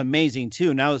 That was amazing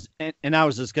too. And I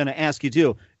was just going to ask you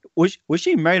too. Was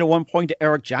she married at one point to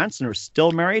Eric Johnson, or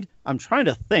still married? I'm trying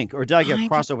to think, or did I get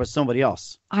crossed over with somebody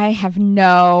else? I have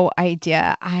no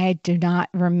idea. I do not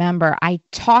remember. I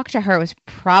talked to her, it was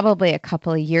probably a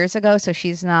couple of years ago, so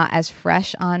she's not as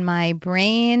fresh on my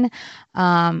brain.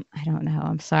 I don't know.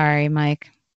 I'm sorry,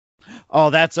 Mike. Oh,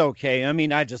 that's okay. I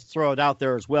mean, I just throw it out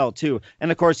there as well, too.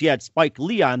 And of course, you had Spike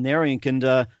Lee on there, and you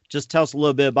can just tell us a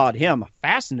little bit about him. A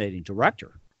fascinating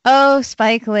director. Oh,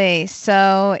 Spike Lee.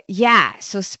 So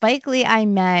Spike Lee I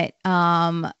met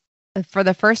for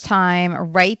the first time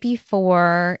right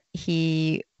before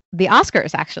the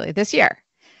Oscars, actually, this year.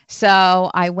 So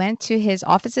I went to his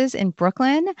offices in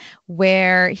Brooklyn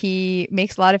where he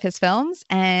makes a lot of his films.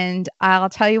 And I'll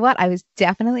tell you what, I was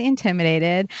definitely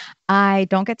intimidated. I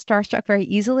don't get starstruck very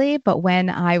easily, but when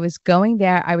I was going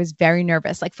there, I was very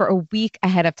nervous, like for a week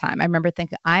ahead of time. I remember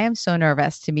thinking, I am so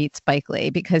nervous to meet Spike Lee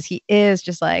because he is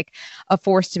just like a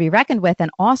force to be reckoned with, and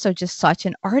also just such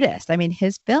an artist. I mean,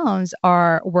 his films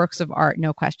are works of art,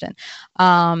 no question.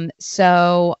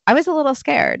 So I was a little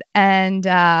scared and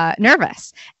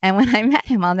nervous. And when I met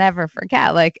him, I'll never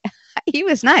forget, like, he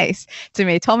was nice to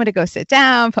me, told me to go sit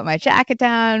down, put my jacket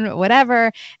down,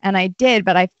 whatever. And I did,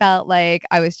 but I felt like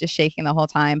I was just shaking the whole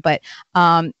time. But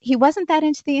he wasn't that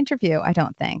into the interview, I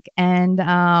don't think. And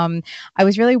I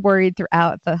was really worried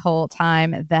throughout the whole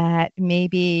time that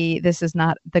maybe this is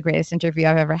not the greatest interview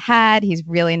I've ever had. He's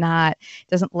really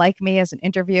doesn't like me as an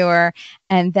interviewer.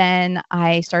 And then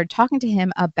I started talking to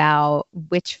him about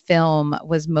which film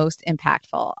was most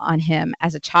impactful on him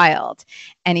as a child.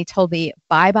 And he told me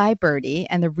Bye Bye Birdie.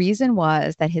 And the reason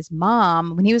was that his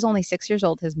mom, when he was only 6 years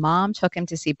old, his mom took him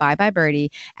to see Bye Bye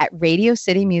Birdie at Radio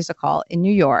City Music Hall in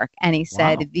New York. And he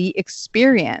said the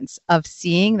experience of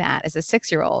seeing that as a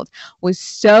 6-year-old was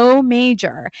so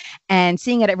major, and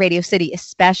seeing it at Radio City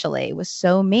especially was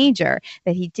so major,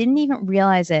 that he didn't even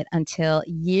realize it until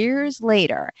years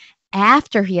later,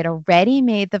 after he had already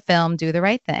made the film Do the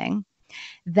Right Thing,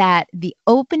 that the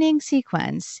opening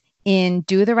sequence in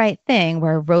Do the Right Thing,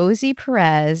 where Rosie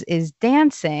Perez is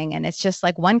dancing, and it's just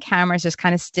like one camera is just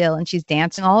kind of still and she's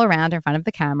dancing all around in front of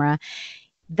the camera,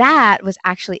 that was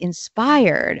actually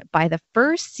inspired by the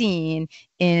first scene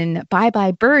in Bye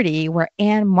Bye Birdie, where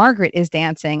Anne Margaret is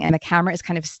dancing and the camera is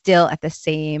kind of still at the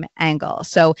same angle.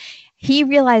 So he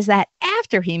realized that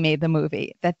after he made the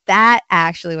movie, that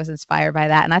actually was inspired by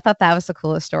that. And I thought that was the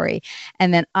coolest story.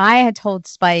 And then I had told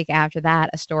Spike after that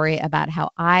a story about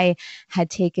how I had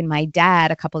taken my dad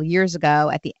a couple of years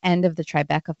ago at the end of the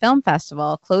Tribeca Film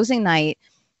Festival, closing night.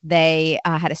 They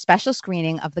had a special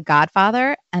screening of The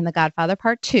Godfather and The Godfather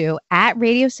Part 2 at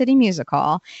Radio City Music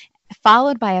Hall,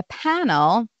 followed by a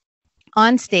panel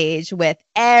on stage with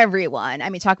everyone.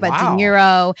 I mean, talk about De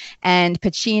Niro and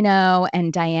Pacino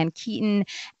and Diane Keaton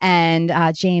and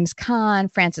James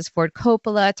Caan, Francis Ford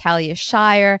Coppola, Talia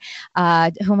Shire,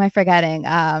 who am I forgetting?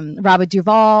 Robert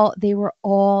Duvall. They were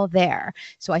all there.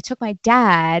 So I took my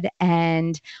dad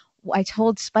and I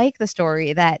told Spike the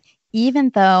story that even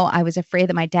though I was afraid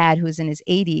that my dad, who's in his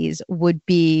 80s, would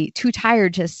be too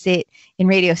tired to sit in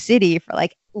Radio City for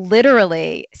like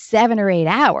literally 7 or 8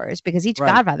 hours because each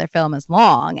Right. Godfather film is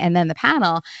long, and then the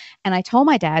panel. And I told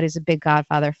my dad, who's a big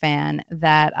Godfather fan,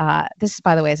 that this,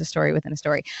 by the way, is a story within a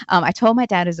story. I told my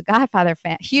dad, who's a Godfather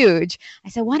fan, huge. I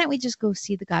said, why don't we just go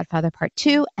see the Godfather Part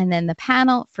 2 and then the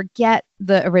panel, forget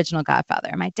the original Godfather.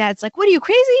 And my dad's like, what are you,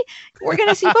 crazy? We're going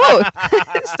to see both.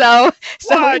 so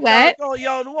we went.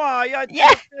 Yeah.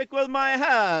 Stick with my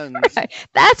hands. Right.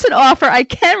 That's an offer I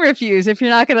can refuse if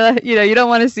you're not going to, you don't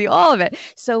want to see all of it.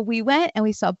 So we went and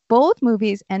we saw both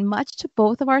movies, and much to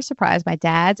both of our surprise, my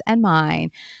dad's and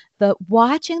mine,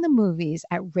 watching the movies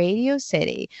at Radio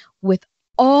City with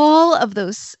all of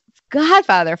those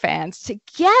Godfather fans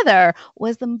together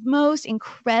was the most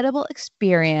incredible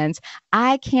experience.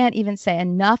 I can't even say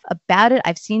enough about it.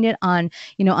 I've seen it on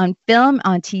film,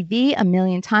 on TV a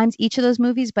million times, each of those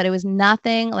movies, but it was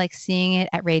nothing like seeing it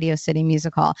at Radio City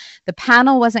Music Hall. The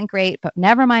panel wasn't great, but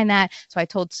never mind that. So I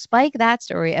told Spike that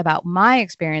story about my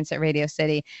experience at Radio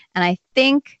City, and I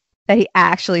think that he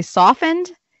actually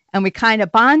softened, and we kind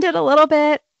of bonded a little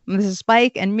bit. This is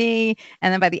Spike and me.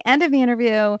 And then by the end of the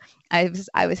interview, I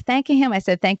was thanking him. I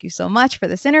said, thank you so much for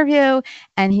this interview.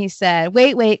 And he said,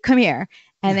 wait, come here.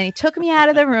 And then he took me out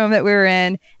of the room that we were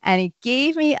in, and he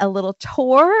gave me a little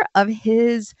tour of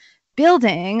his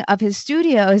building, of his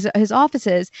studio, his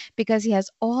offices, because he has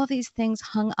all these things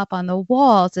hung up on the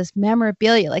walls, this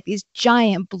memorabilia, like these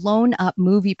giant blown up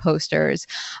movie posters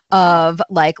of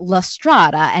like La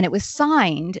Strada, and it was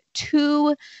signed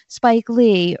to Spike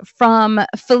Lee from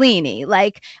Fellini.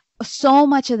 Like, so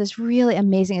much of this really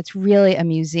amazing. It's really a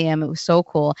museum. It was so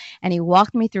cool. And he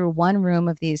walked me through one room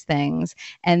of these things.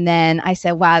 And then I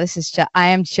said, wow, this is just, I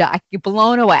am just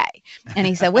blown away. And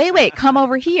he said, wait, come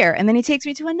over here. And then he takes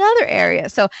me to another area.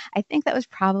 So I think that was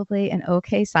probably an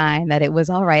okay sign that it was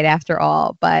all right after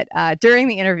all. But during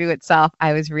the interview itself,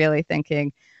 I was really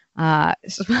thinking,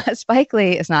 Spike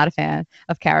Lee is not a fan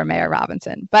of Cara Mayer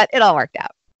Robinson, but it all worked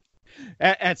out.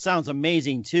 That sounds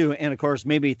amazing too. And of course,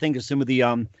 maybe think of some of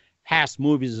the past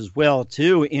movies as well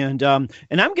too. And I'm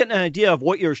getting an idea of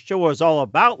what your show is all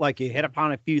about. Like, you hit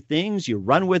upon a few things, you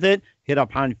run with it, hit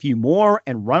upon a few more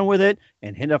and run with it,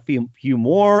 and hit a few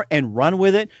more and run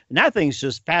with it. And that thing's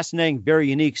just fascinating, very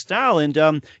unique style.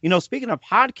 And speaking of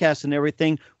podcasts and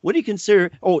everything, what do you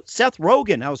consider? Oh, Seth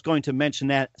Rogen. I was going to mention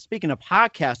that. Speaking of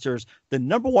podcasters, the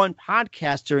number one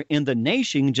podcaster in the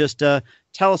nation. Just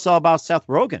tell us all about Seth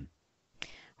Rogen.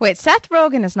 Wait, Seth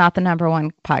Rogen is not the number one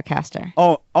podcaster.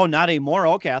 Oh, not anymore?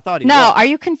 Okay, I thought he was. No, are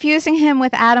you confusing him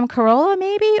with Adam Carolla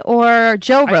maybe, or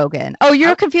Joe Rogan? Oh,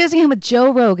 you're confusing him with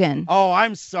Joe Rogan. Oh,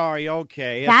 I'm sorry.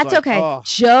 Okay. That's okay. Oh.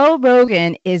 Joe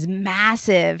Rogan is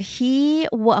massive.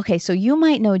 Okay, so you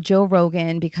might know Joe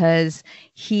Rogan because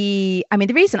the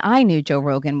reason I knew Joe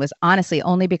Rogan was honestly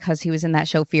only because he was in that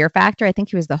show Fear Factor. I think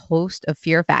he was the host of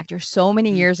Fear Factor so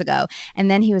many years ago.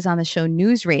 And then he was on the show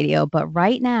News Radio. But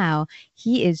right now,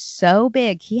 he is so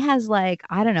big. He has a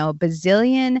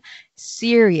bazillion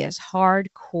serious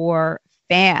hardcore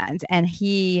fans. And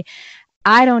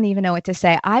I don't even know what to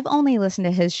say. I've only listened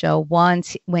to his show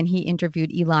once when he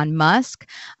interviewed Elon Musk,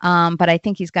 but I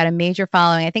think he's got a major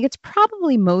following. I think it's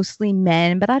probably mostly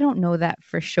men, but I don't know that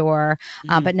for sure.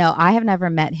 But no, I have never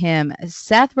met him.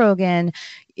 Seth Rogen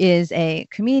is a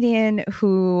comedian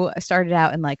who started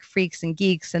out in like Freaks and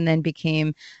Geeks and then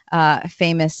became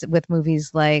famous with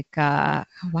movies like, why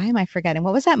am I forgetting?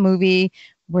 What was that movie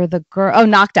where the girl,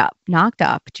 Knocked Up.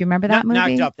 Do you remember that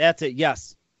movie? Knocked Up, that's it,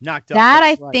 yes. Knocked Up. That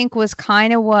I think was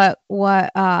kind of what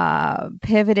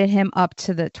pivoted him up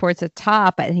towards the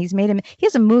top. And he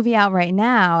has a movie out right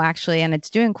now, actually, and it's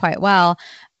doing quite well.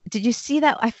 Did you see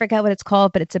that? I forget what it's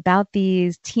called, but it's about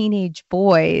these teenage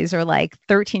boys or like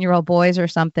 13-year-old boys or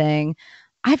something.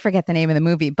 I forget the name of the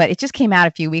movie, but it just came out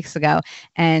a few weeks ago,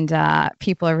 and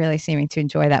people are really seeming to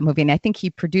enjoy that movie. And I think he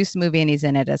produced the movie and he's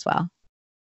in it as well.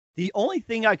 The only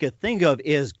thing I could think of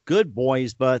is Good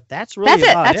Boys, but that's really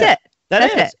about it.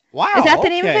 That's it. Wow. Is that the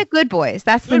name of it? Good Boys.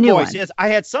 That's Good the new Boys, one. Yes. I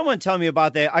had someone tell me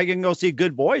about that. I can go see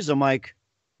Good Boys. I'm like,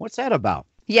 what's that about?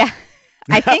 Yeah.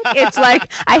 I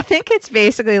think it's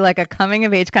basically like a coming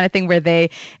of age kind of thing where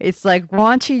it's like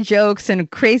raunchy jokes and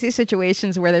crazy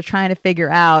situations where they're trying to figure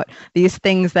out these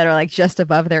things that are like just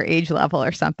above their age level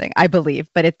or something, I believe.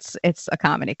 But it's a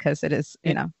comedy because it is,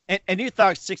 And you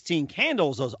thought 16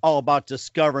 Candles was all about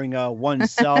discovering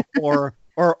oneself or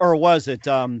was it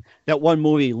that one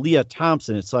movie, Leah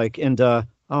Thompson? It's like, and oh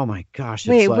my gosh.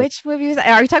 Wait, which movie was that?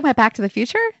 Are you talking about Back to the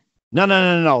Future?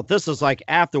 No. This was like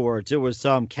afterwards. It was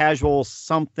some casual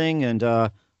something, and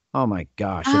oh my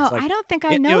gosh. Oh, I don't think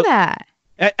I know that.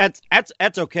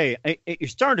 That's okay. You're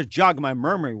starting to jog my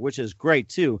memory, which is great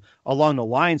too, along the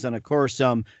lines. And of course,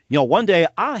 one day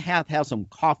I'll have some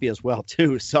coffee as well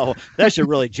too. So that should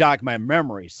really jog my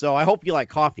memory. So I hope you like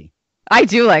coffee. I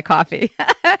do like coffee.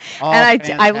 Oh, And I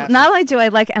fantastic. not only do I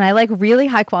like, and I like really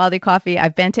high quality coffee.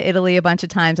 I've been to Italy a bunch of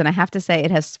times, and I have to say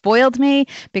it has spoiled me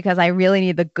because I really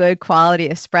need the good quality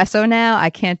espresso now. I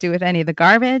can't do with any of the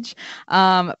garbage.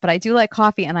 But I do like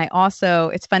coffee. And I also,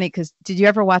 it's funny because did you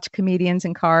ever watch Comedians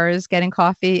in Cars Getting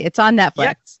Coffee? It's on Yeah,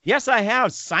 Netflix. yes, I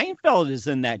have. Seinfeld is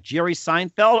in that. Jerry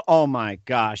Seinfeld. Oh my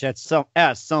gosh, that's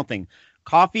something.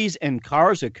 Coffees and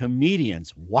cars are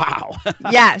comedians. Wow.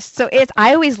 Yes. So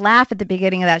I always laugh at the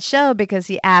beginning of that show because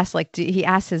he asks he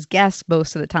asks his guests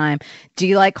most of the time, do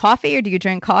you like coffee or do you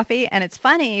drink coffee? And it's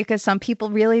funny because some people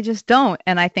really just don't.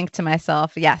 And I think to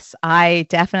myself, yes, I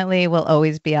definitely will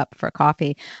always be up for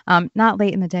coffee. Not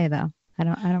late in the day though. I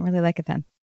don't really like it then.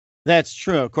 That's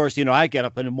true. Of course, I get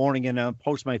up in the morning and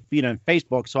post my feed on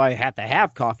Facebook, so I have to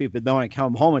have coffee. But then when I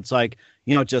come home, it's like,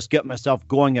 just get myself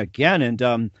going again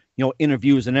and,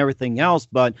 interviews and everything else.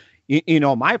 But,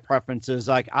 my preference is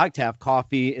like I like to have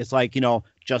coffee. It's like,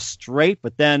 just straight.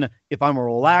 But then if I'm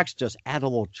relaxed, just add a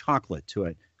little chocolate to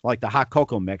it, like the hot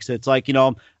cocoa mix. It's like,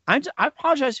 I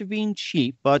apologize for being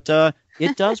cheap, but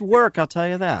it does work. I'll tell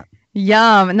you that.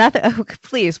 Yum. Nothing. Oh,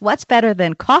 please. What's better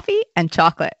than coffee and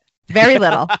chocolate? Very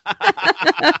little.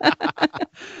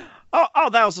 Oh,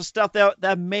 that was the stuff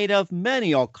that made of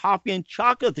many, coffee and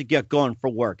chocolate to get going for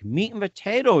work, meat and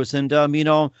potatoes, and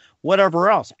whatever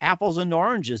else, apples and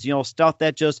oranges, stuff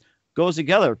that just goes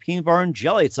together, peanut butter and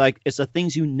jelly. It's like it's the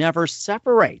things you never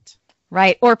separate.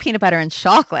 Right. Or peanut butter and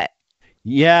chocolate.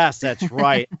 Yes, that's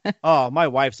right. Oh, my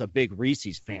wife's a big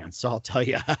Reese's fan, so I'll tell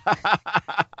you.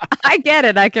 I get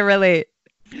it. I can relate.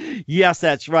 Yes,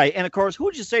 that's right. And of course, who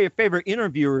would you say your favorite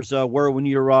interviewers were when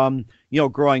you're,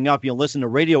 growing up? Listen to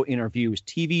radio interviews,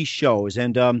 TV shows,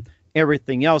 and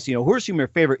everything else. Who are some of your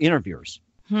favorite interviewers?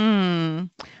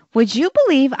 Would you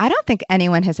believe? I don't think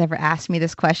anyone has ever asked me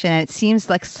this question, and it seems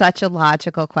like such a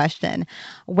logical question.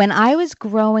 When I was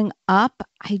growing up,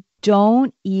 I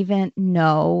don't even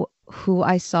know who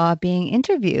I saw being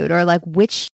interviewed or like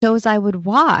which shows I would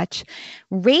watch.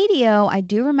 Radio, I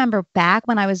do remember back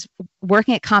when I was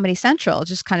working at Comedy Central,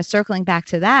 just kind of circling back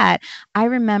to that, I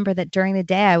remember that during the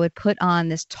day I would put on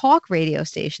this talk radio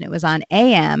station. It was on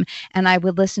AM, and I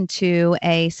would listen to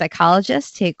a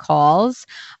psychologist take calls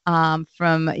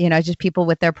from, just people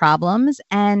with their problems.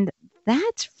 And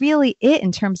that's really it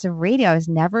in terms of radio. I was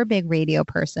never a big radio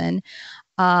person.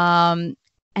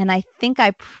 And I think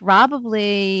I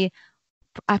probably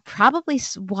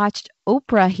watched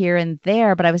Oprah here and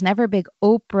there, but I was never a big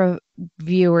Oprah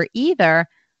viewer either.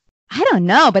 I don't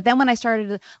know. But then when I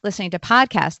started listening to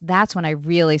podcasts, that's when I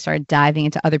really started diving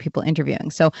into other people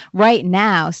interviewing. So right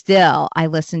now, still, I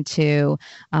listen to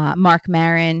Mark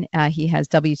Maron. He has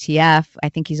WTF. I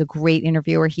think he's a great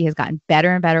interviewer. He has gotten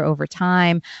better and better over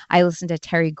time. I listen to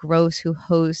Terry Gross, who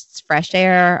hosts Fresh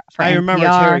Air for NPR. Remember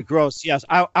Terry Gross. Yes,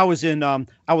 I was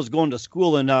going to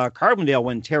school in Carbondale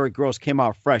when Terry Gross came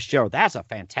out of Fresh Air. That's a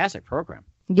fantastic program.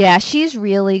 Yeah, she's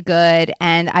really good.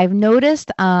 And I've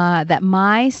noticed that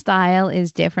my style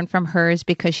is different from hers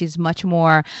because she's much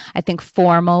more, I think,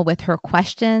 formal with her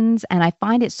questions. And I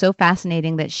find it so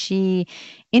fascinating that she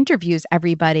interviews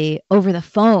everybody over the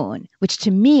phone, which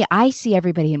to me, I see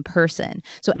everybody in person.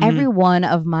 So every one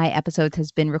of my episodes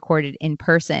has been recorded in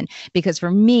person because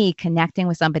for me, connecting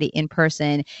with somebody in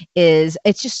person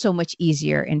it's just so much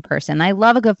easier in person. I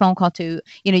love a good phone call too.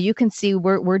 You can see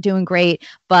we're doing great,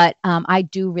 but I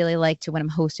do really like to, when I'm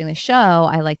hosting the show,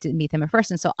 I like to meet them in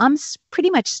person. So I'm pretty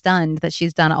much stunned that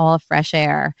she's done all of Fresh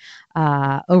Air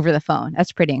over the phone.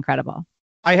 That's pretty incredible.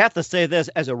 I have to say this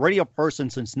as a radio person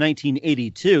since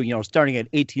 1982, starting at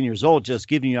 18 years old, just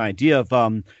giving you an idea of,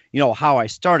 how I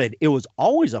started. It was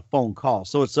always a phone call.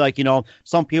 So it's like,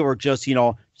 some people are just,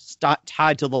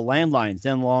 tied to the landlines.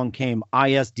 Then along came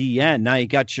ISDN. Now you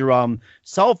got your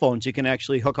cell phones. You can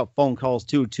actually hook up phone calls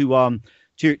to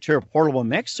your portable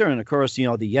mixer. And of course, the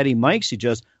Yeti mics you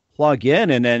just plug in,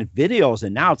 and then videos.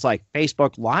 And now it's like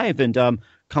Facebook Live and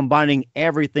combining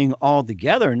everything all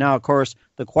together. Now, of course,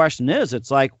 the question is, it's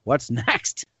like, what's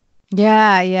next?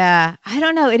 Yeah. I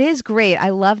don't know. It is great.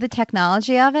 I love the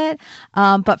technology of it.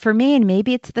 But for me, and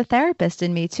maybe it's the therapist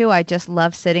in me too, I just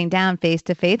love sitting down face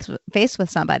to face with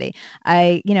somebody.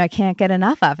 I can't get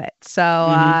enough of it.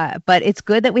 So, but it's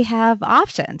good that we have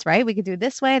options, right? We could do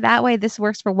this way, that way. This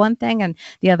works for one thing and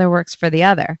the other works for the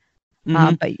other.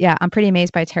 But yeah, I'm pretty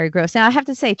amazed by Terry Gross. Now I have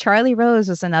to say Charlie Rose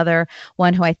was another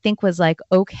one who I think was like,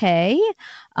 okay.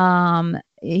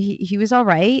 he was all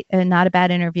right and not a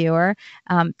bad interviewer.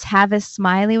 Tavis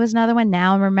Smiley was another one.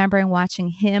 Now I'm remembering watching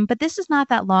him, but this is not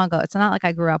that long ago. It's not like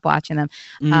I grew up watching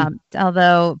them.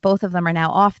 Although both of them are now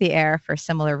off the air for a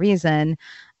similar reason.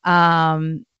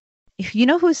 You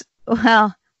know who's,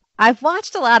 well, I've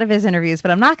watched a lot of his interviews,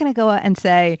 but I'm not going to go and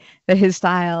say that his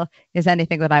style is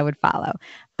anything that I would follow.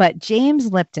 But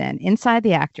James Lipton, Inside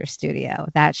the Actors Studio,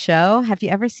 that show. Have you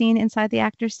ever seen Inside the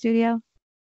Actors Studio?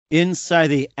 Inside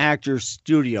the Actors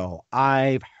Studio.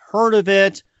 I've heard of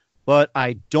it, but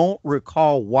I don't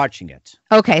recall watching it.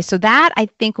 Okay, so that I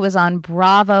think was on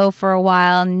Bravo for a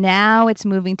while. Now it's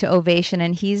moving to Ovation,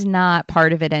 and he's not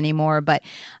part of it anymore. But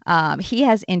he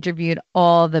has interviewed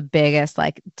all the biggest,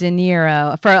 like De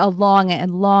Niro, for a long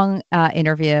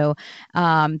interview.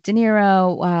 De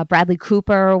Niro, Bradley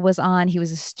Cooper was on. He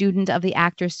was a student of the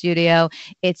Actors Studio.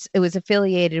 It was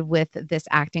affiliated with this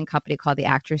acting company called the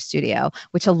Actors Studio,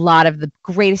 which a lot of the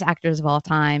greatest actors of all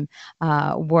time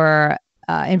were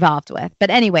involved with. But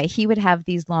anyway, he would have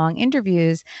these long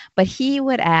interviews, but he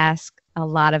would ask a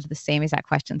lot of the same exact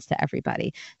questions to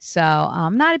everybody. So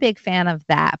I'm not a big fan of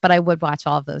that, but I would watch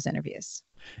all of those interviews.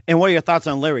 And what are your thoughts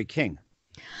on Larry King?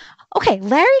 Okay,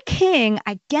 Larry King,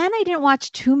 again, I didn't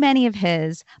watch too many of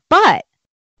his, but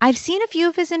I've seen a few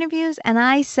of his interviews and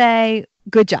I say,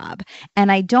 good job.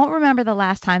 And I don't remember the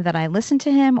last time that I listened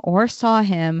to him or saw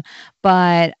him,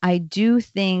 but I do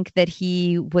think that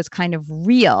he was kind of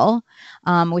real,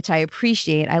 which I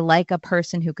appreciate. I like a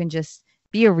person who can just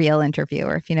be a real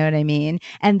interviewer, if you know what I mean.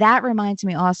 And that reminds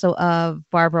me also of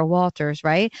Barbara Walters,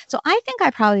 right? So I think I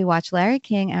probably watched Larry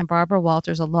King and Barbara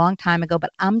Walters a long time ago,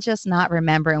 but I'm just not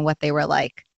remembering what they were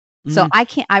like. So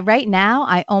right now,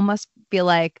 I almost feel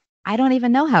like I don't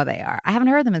even know how they are. I haven't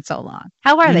heard them in so long.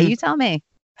 How are they? You tell me.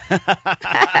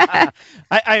 I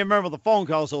remember the phone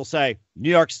calls will say,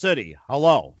 New York City,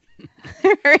 hello.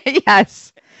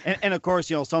 Yes. And of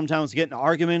course, sometimes getting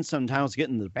arguments, sometimes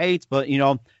getting debates, but,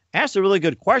 asked the really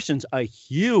good questions, a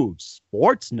huge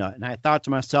sports nut. And I thought to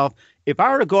myself, if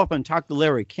I were to go up and talk to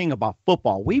Larry King about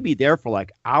football, we'd be there for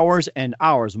like hours and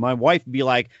hours. My wife would be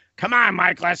like, come on,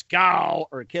 Mike, let's go.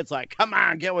 Or kids like, come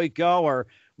on, can we go? Or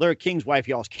Larry King's wife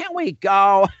yells, can't we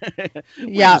go?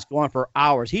 Yeah. Just going for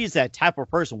hours. He's that type of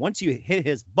person. Once you hit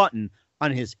his button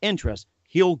on his interest,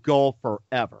 he'll go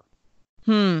forever.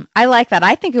 I like that.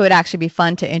 I think it would actually be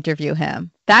fun to interview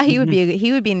him. He would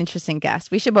be an interesting guest.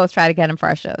 We should both try to get him for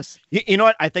our shows. You know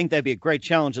what? I think that'd be a great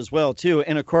challenge as well, too.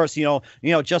 And of course,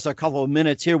 just a couple of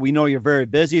minutes here. We know you're very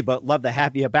busy, but love to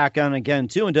have you back on again,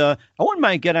 too. And I wouldn't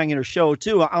mind getting on your show,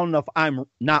 too. I don't know if I'm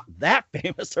not that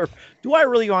famous, or do I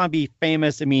really want to be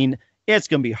famous? I mean, it's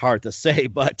going to be hard to say,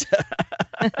 but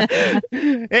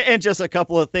and just a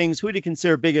couple of things. Who do you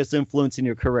consider biggest influence in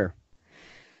your career?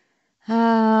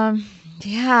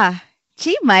 Yeah.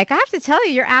 Gee, Mike, I have to tell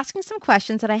you, you're asking some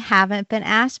questions that I haven't been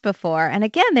asked before. And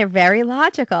again, they're very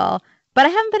logical, but I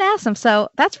haven't been asked them. So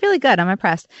that's really good. I'm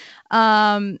impressed.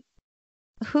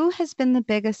 Who has been the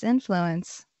biggest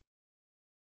influence?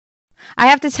 I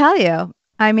have to tell you,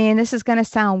 I mean, this is going to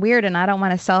sound weird and I don't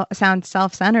want to sound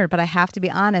self-centered, but I have to be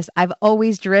honest. I've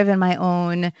always driven my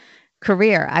own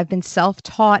career. I've been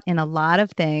self-taught in a lot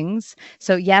of things.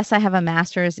 So yes, I have a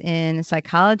master's in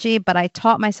psychology, but I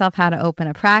taught myself how to open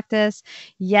a practice.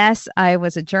 Yes, I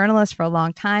was a journalist for a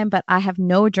long time, but I have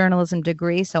no journalism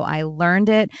degree. So I learned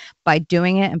it by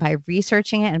doing it and by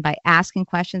researching it and by asking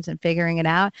questions and figuring it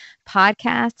out.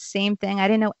 Podcasts, same thing. I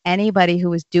didn't know anybody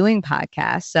who was doing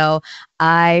podcasts. So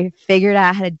I figured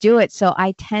out how to do it. So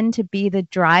I tend to be the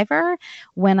driver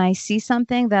when I see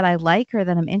something that I like or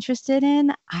that I'm interested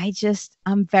in.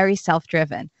 I'm very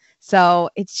self-driven. So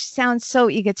it sounds so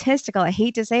egotistical. I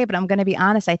hate to say it, but I'm going to be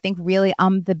honest. I think really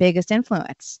I'm the biggest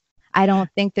influence. I don't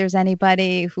think there's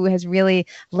anybody who has really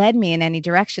led me in any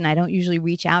direction. I don't usually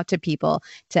reach out to people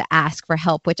to ask for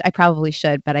help, which I probably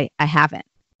should, but I haven't.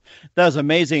 That was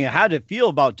amazing. How did it feel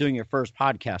about doing your first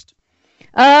podcast?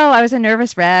 Oh, I was a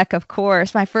nervous wreck, of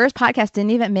course. My first podcast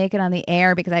didn't even make it on the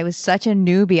air because I was such a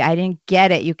newbie. I didn't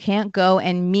get it. You can't go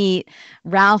and meet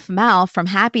Ralph Malph from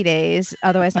Happy Days,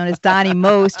 otherwise known as Donnie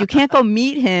Most. You can't go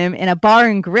meet him in a bar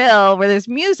and grill where there's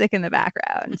music in the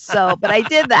background. But I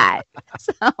did that.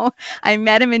 So I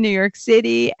met him in New York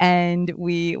City and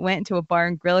we went to a bar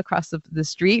and grill across the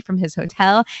street from his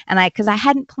hotel. And because I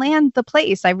hadn't planned the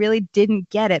place, I really didn't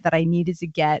get it that I needed to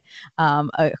get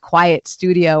a quiet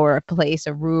studio or a place,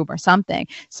 a room or something.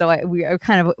 So we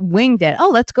kind of winged it. Oh,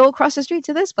 let's go across the street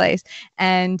to this place.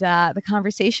 And the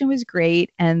conversation was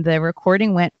great. And the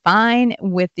recording went fine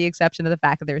with the exception of the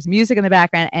fact that there was music in the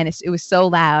background. And it was so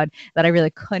loud that I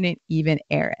really couldn't even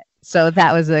air it. So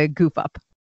that was a goof up.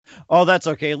 Oh, that's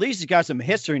okay. At least you got some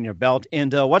history in your belt.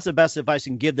 And what's the best advice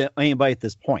you can give to anybody at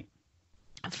this point?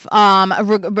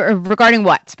 Regarding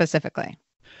what specifically?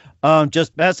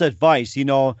 Just best advice,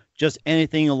 just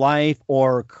anything in life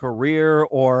or career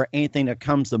or anything that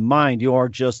comes to mind, or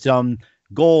just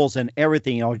goals and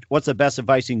everything. What's the best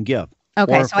advice you can give?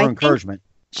 Okay, or so I encouragement?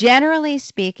 Generally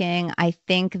speaking, I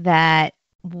think that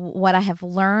what I have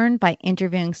learned by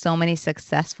interviewing so many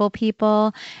successful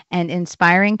people and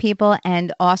inspiring people,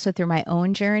 and also through my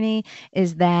own journey,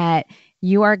 is that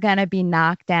you are going to be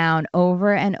knocked down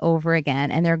over and over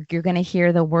again. And you're going to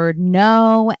hear the word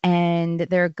no. And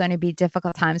there are going to be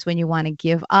difficult times when you want to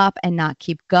give up and not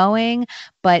keep going.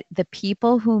 But the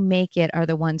people who make it are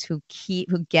the ones who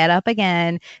get up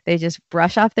again. They just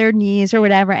brush off their knees or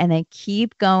whatever, and they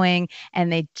keep going,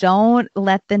 and they don't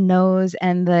let the no's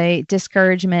and the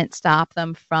discouragement stop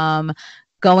them from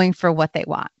going for what they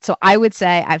want. So I would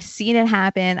say I've seen it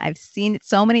happen. I've seen it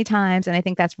so many times. And I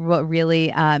think that's what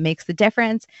really makes the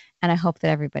difference. And I hope that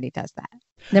everybody does that,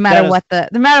 no matter what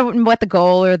the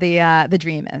goal or the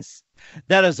dream is.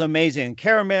 That is amazing.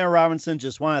 Kara Mayer Robinson,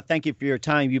 just want to thank you for your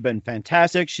time. You've been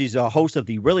fantastic. She's a host of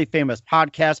the Really Famous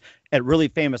Podcast at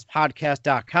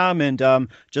reallyfamouspodcast.com. And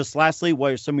just lastly,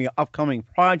 what are some of your upcoming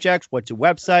projects? What's your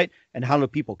website? And how do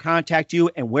people contact you?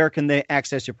 And where can they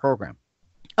access your program?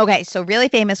 Okay, so Really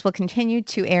Famous will continue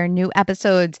to air new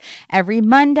episodes every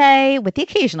Monday, with the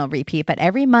occasional repeat, but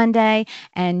every Monday,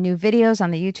 and new videos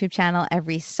on the YouTube channel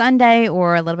every Sunday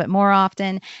or a little bit more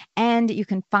often. And you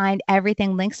can find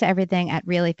links to everything at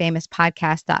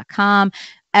reallyfamouspodcast.com.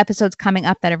 Episodes coming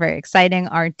up that are very exciting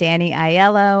are Danny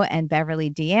Aiello and Beverly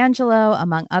D'Angelo,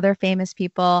 among other famous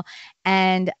people.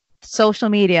 And social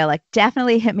media,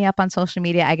 definitely hit me up on social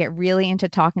media. I get really into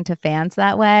talking to fans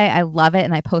that way. I love it.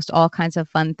 And I post all kinds of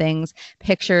fun things,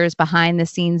 pictures, behind the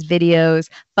scenes videos,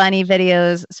 funny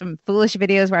videos, some foolish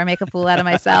videos where I make a fool out of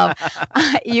myself.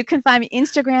 You can find me.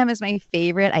 Instagram is my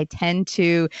favorite. I tend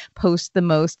to post the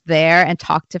most there and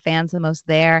talk to fans the most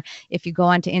there. If you go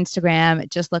onto Instagram,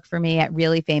 just look for me at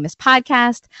Really Famous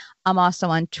Podcast. I'm also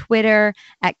on Twitter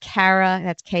at Kara,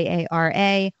 that's Kara,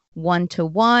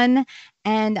 1-to-1.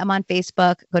 And I'm on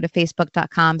Facebook. Go to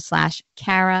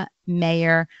facebook.com/Kara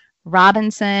Mayer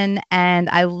Robinson. And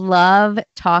I love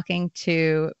talking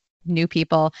to new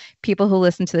people who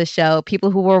listen to the show,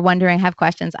 people who were wondering, have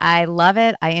questions. I love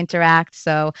it. I interact.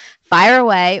 So fire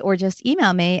away, or just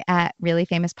email me at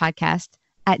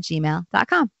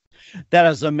reallyfamouspodcast@gmail.com. That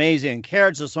is amazing.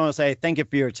 Kara, just want to say thank you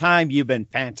for your time. You've been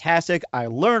fantastic. I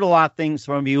learned a lot of things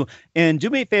from you. And do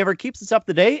me a favor, keep us up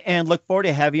to date, and look forward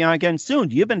to having you on again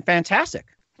soon. You've been fantastic.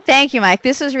 Thank you, Mike.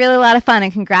 This was really a lot of fun,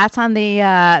 and congrats on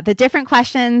the different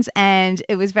questions. And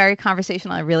it was very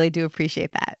conversational. I really do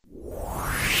appreciate that.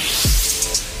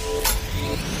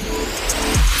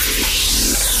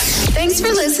 Thanks for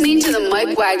listening to The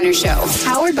Mike Wagner Show,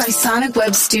 powered by Sonic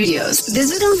Web Studios.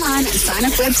 Visit online at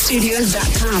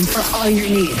sonicwebstudios.com for all your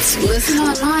needs. Listen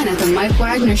online at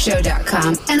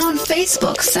themikewagnershow.com and on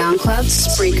Facebook, SoundCloud,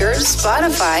 Spreaker,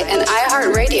 Spotify, and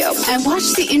iHeartRadio. And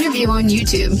watch the interview on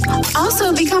YouTube.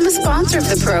 Also, become a sponsor of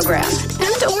the program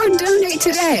or donate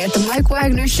today at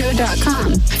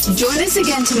themikewagnershow.com. Join us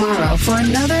again tomorrow for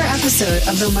another episode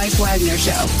of The Mike Wagner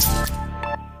Show.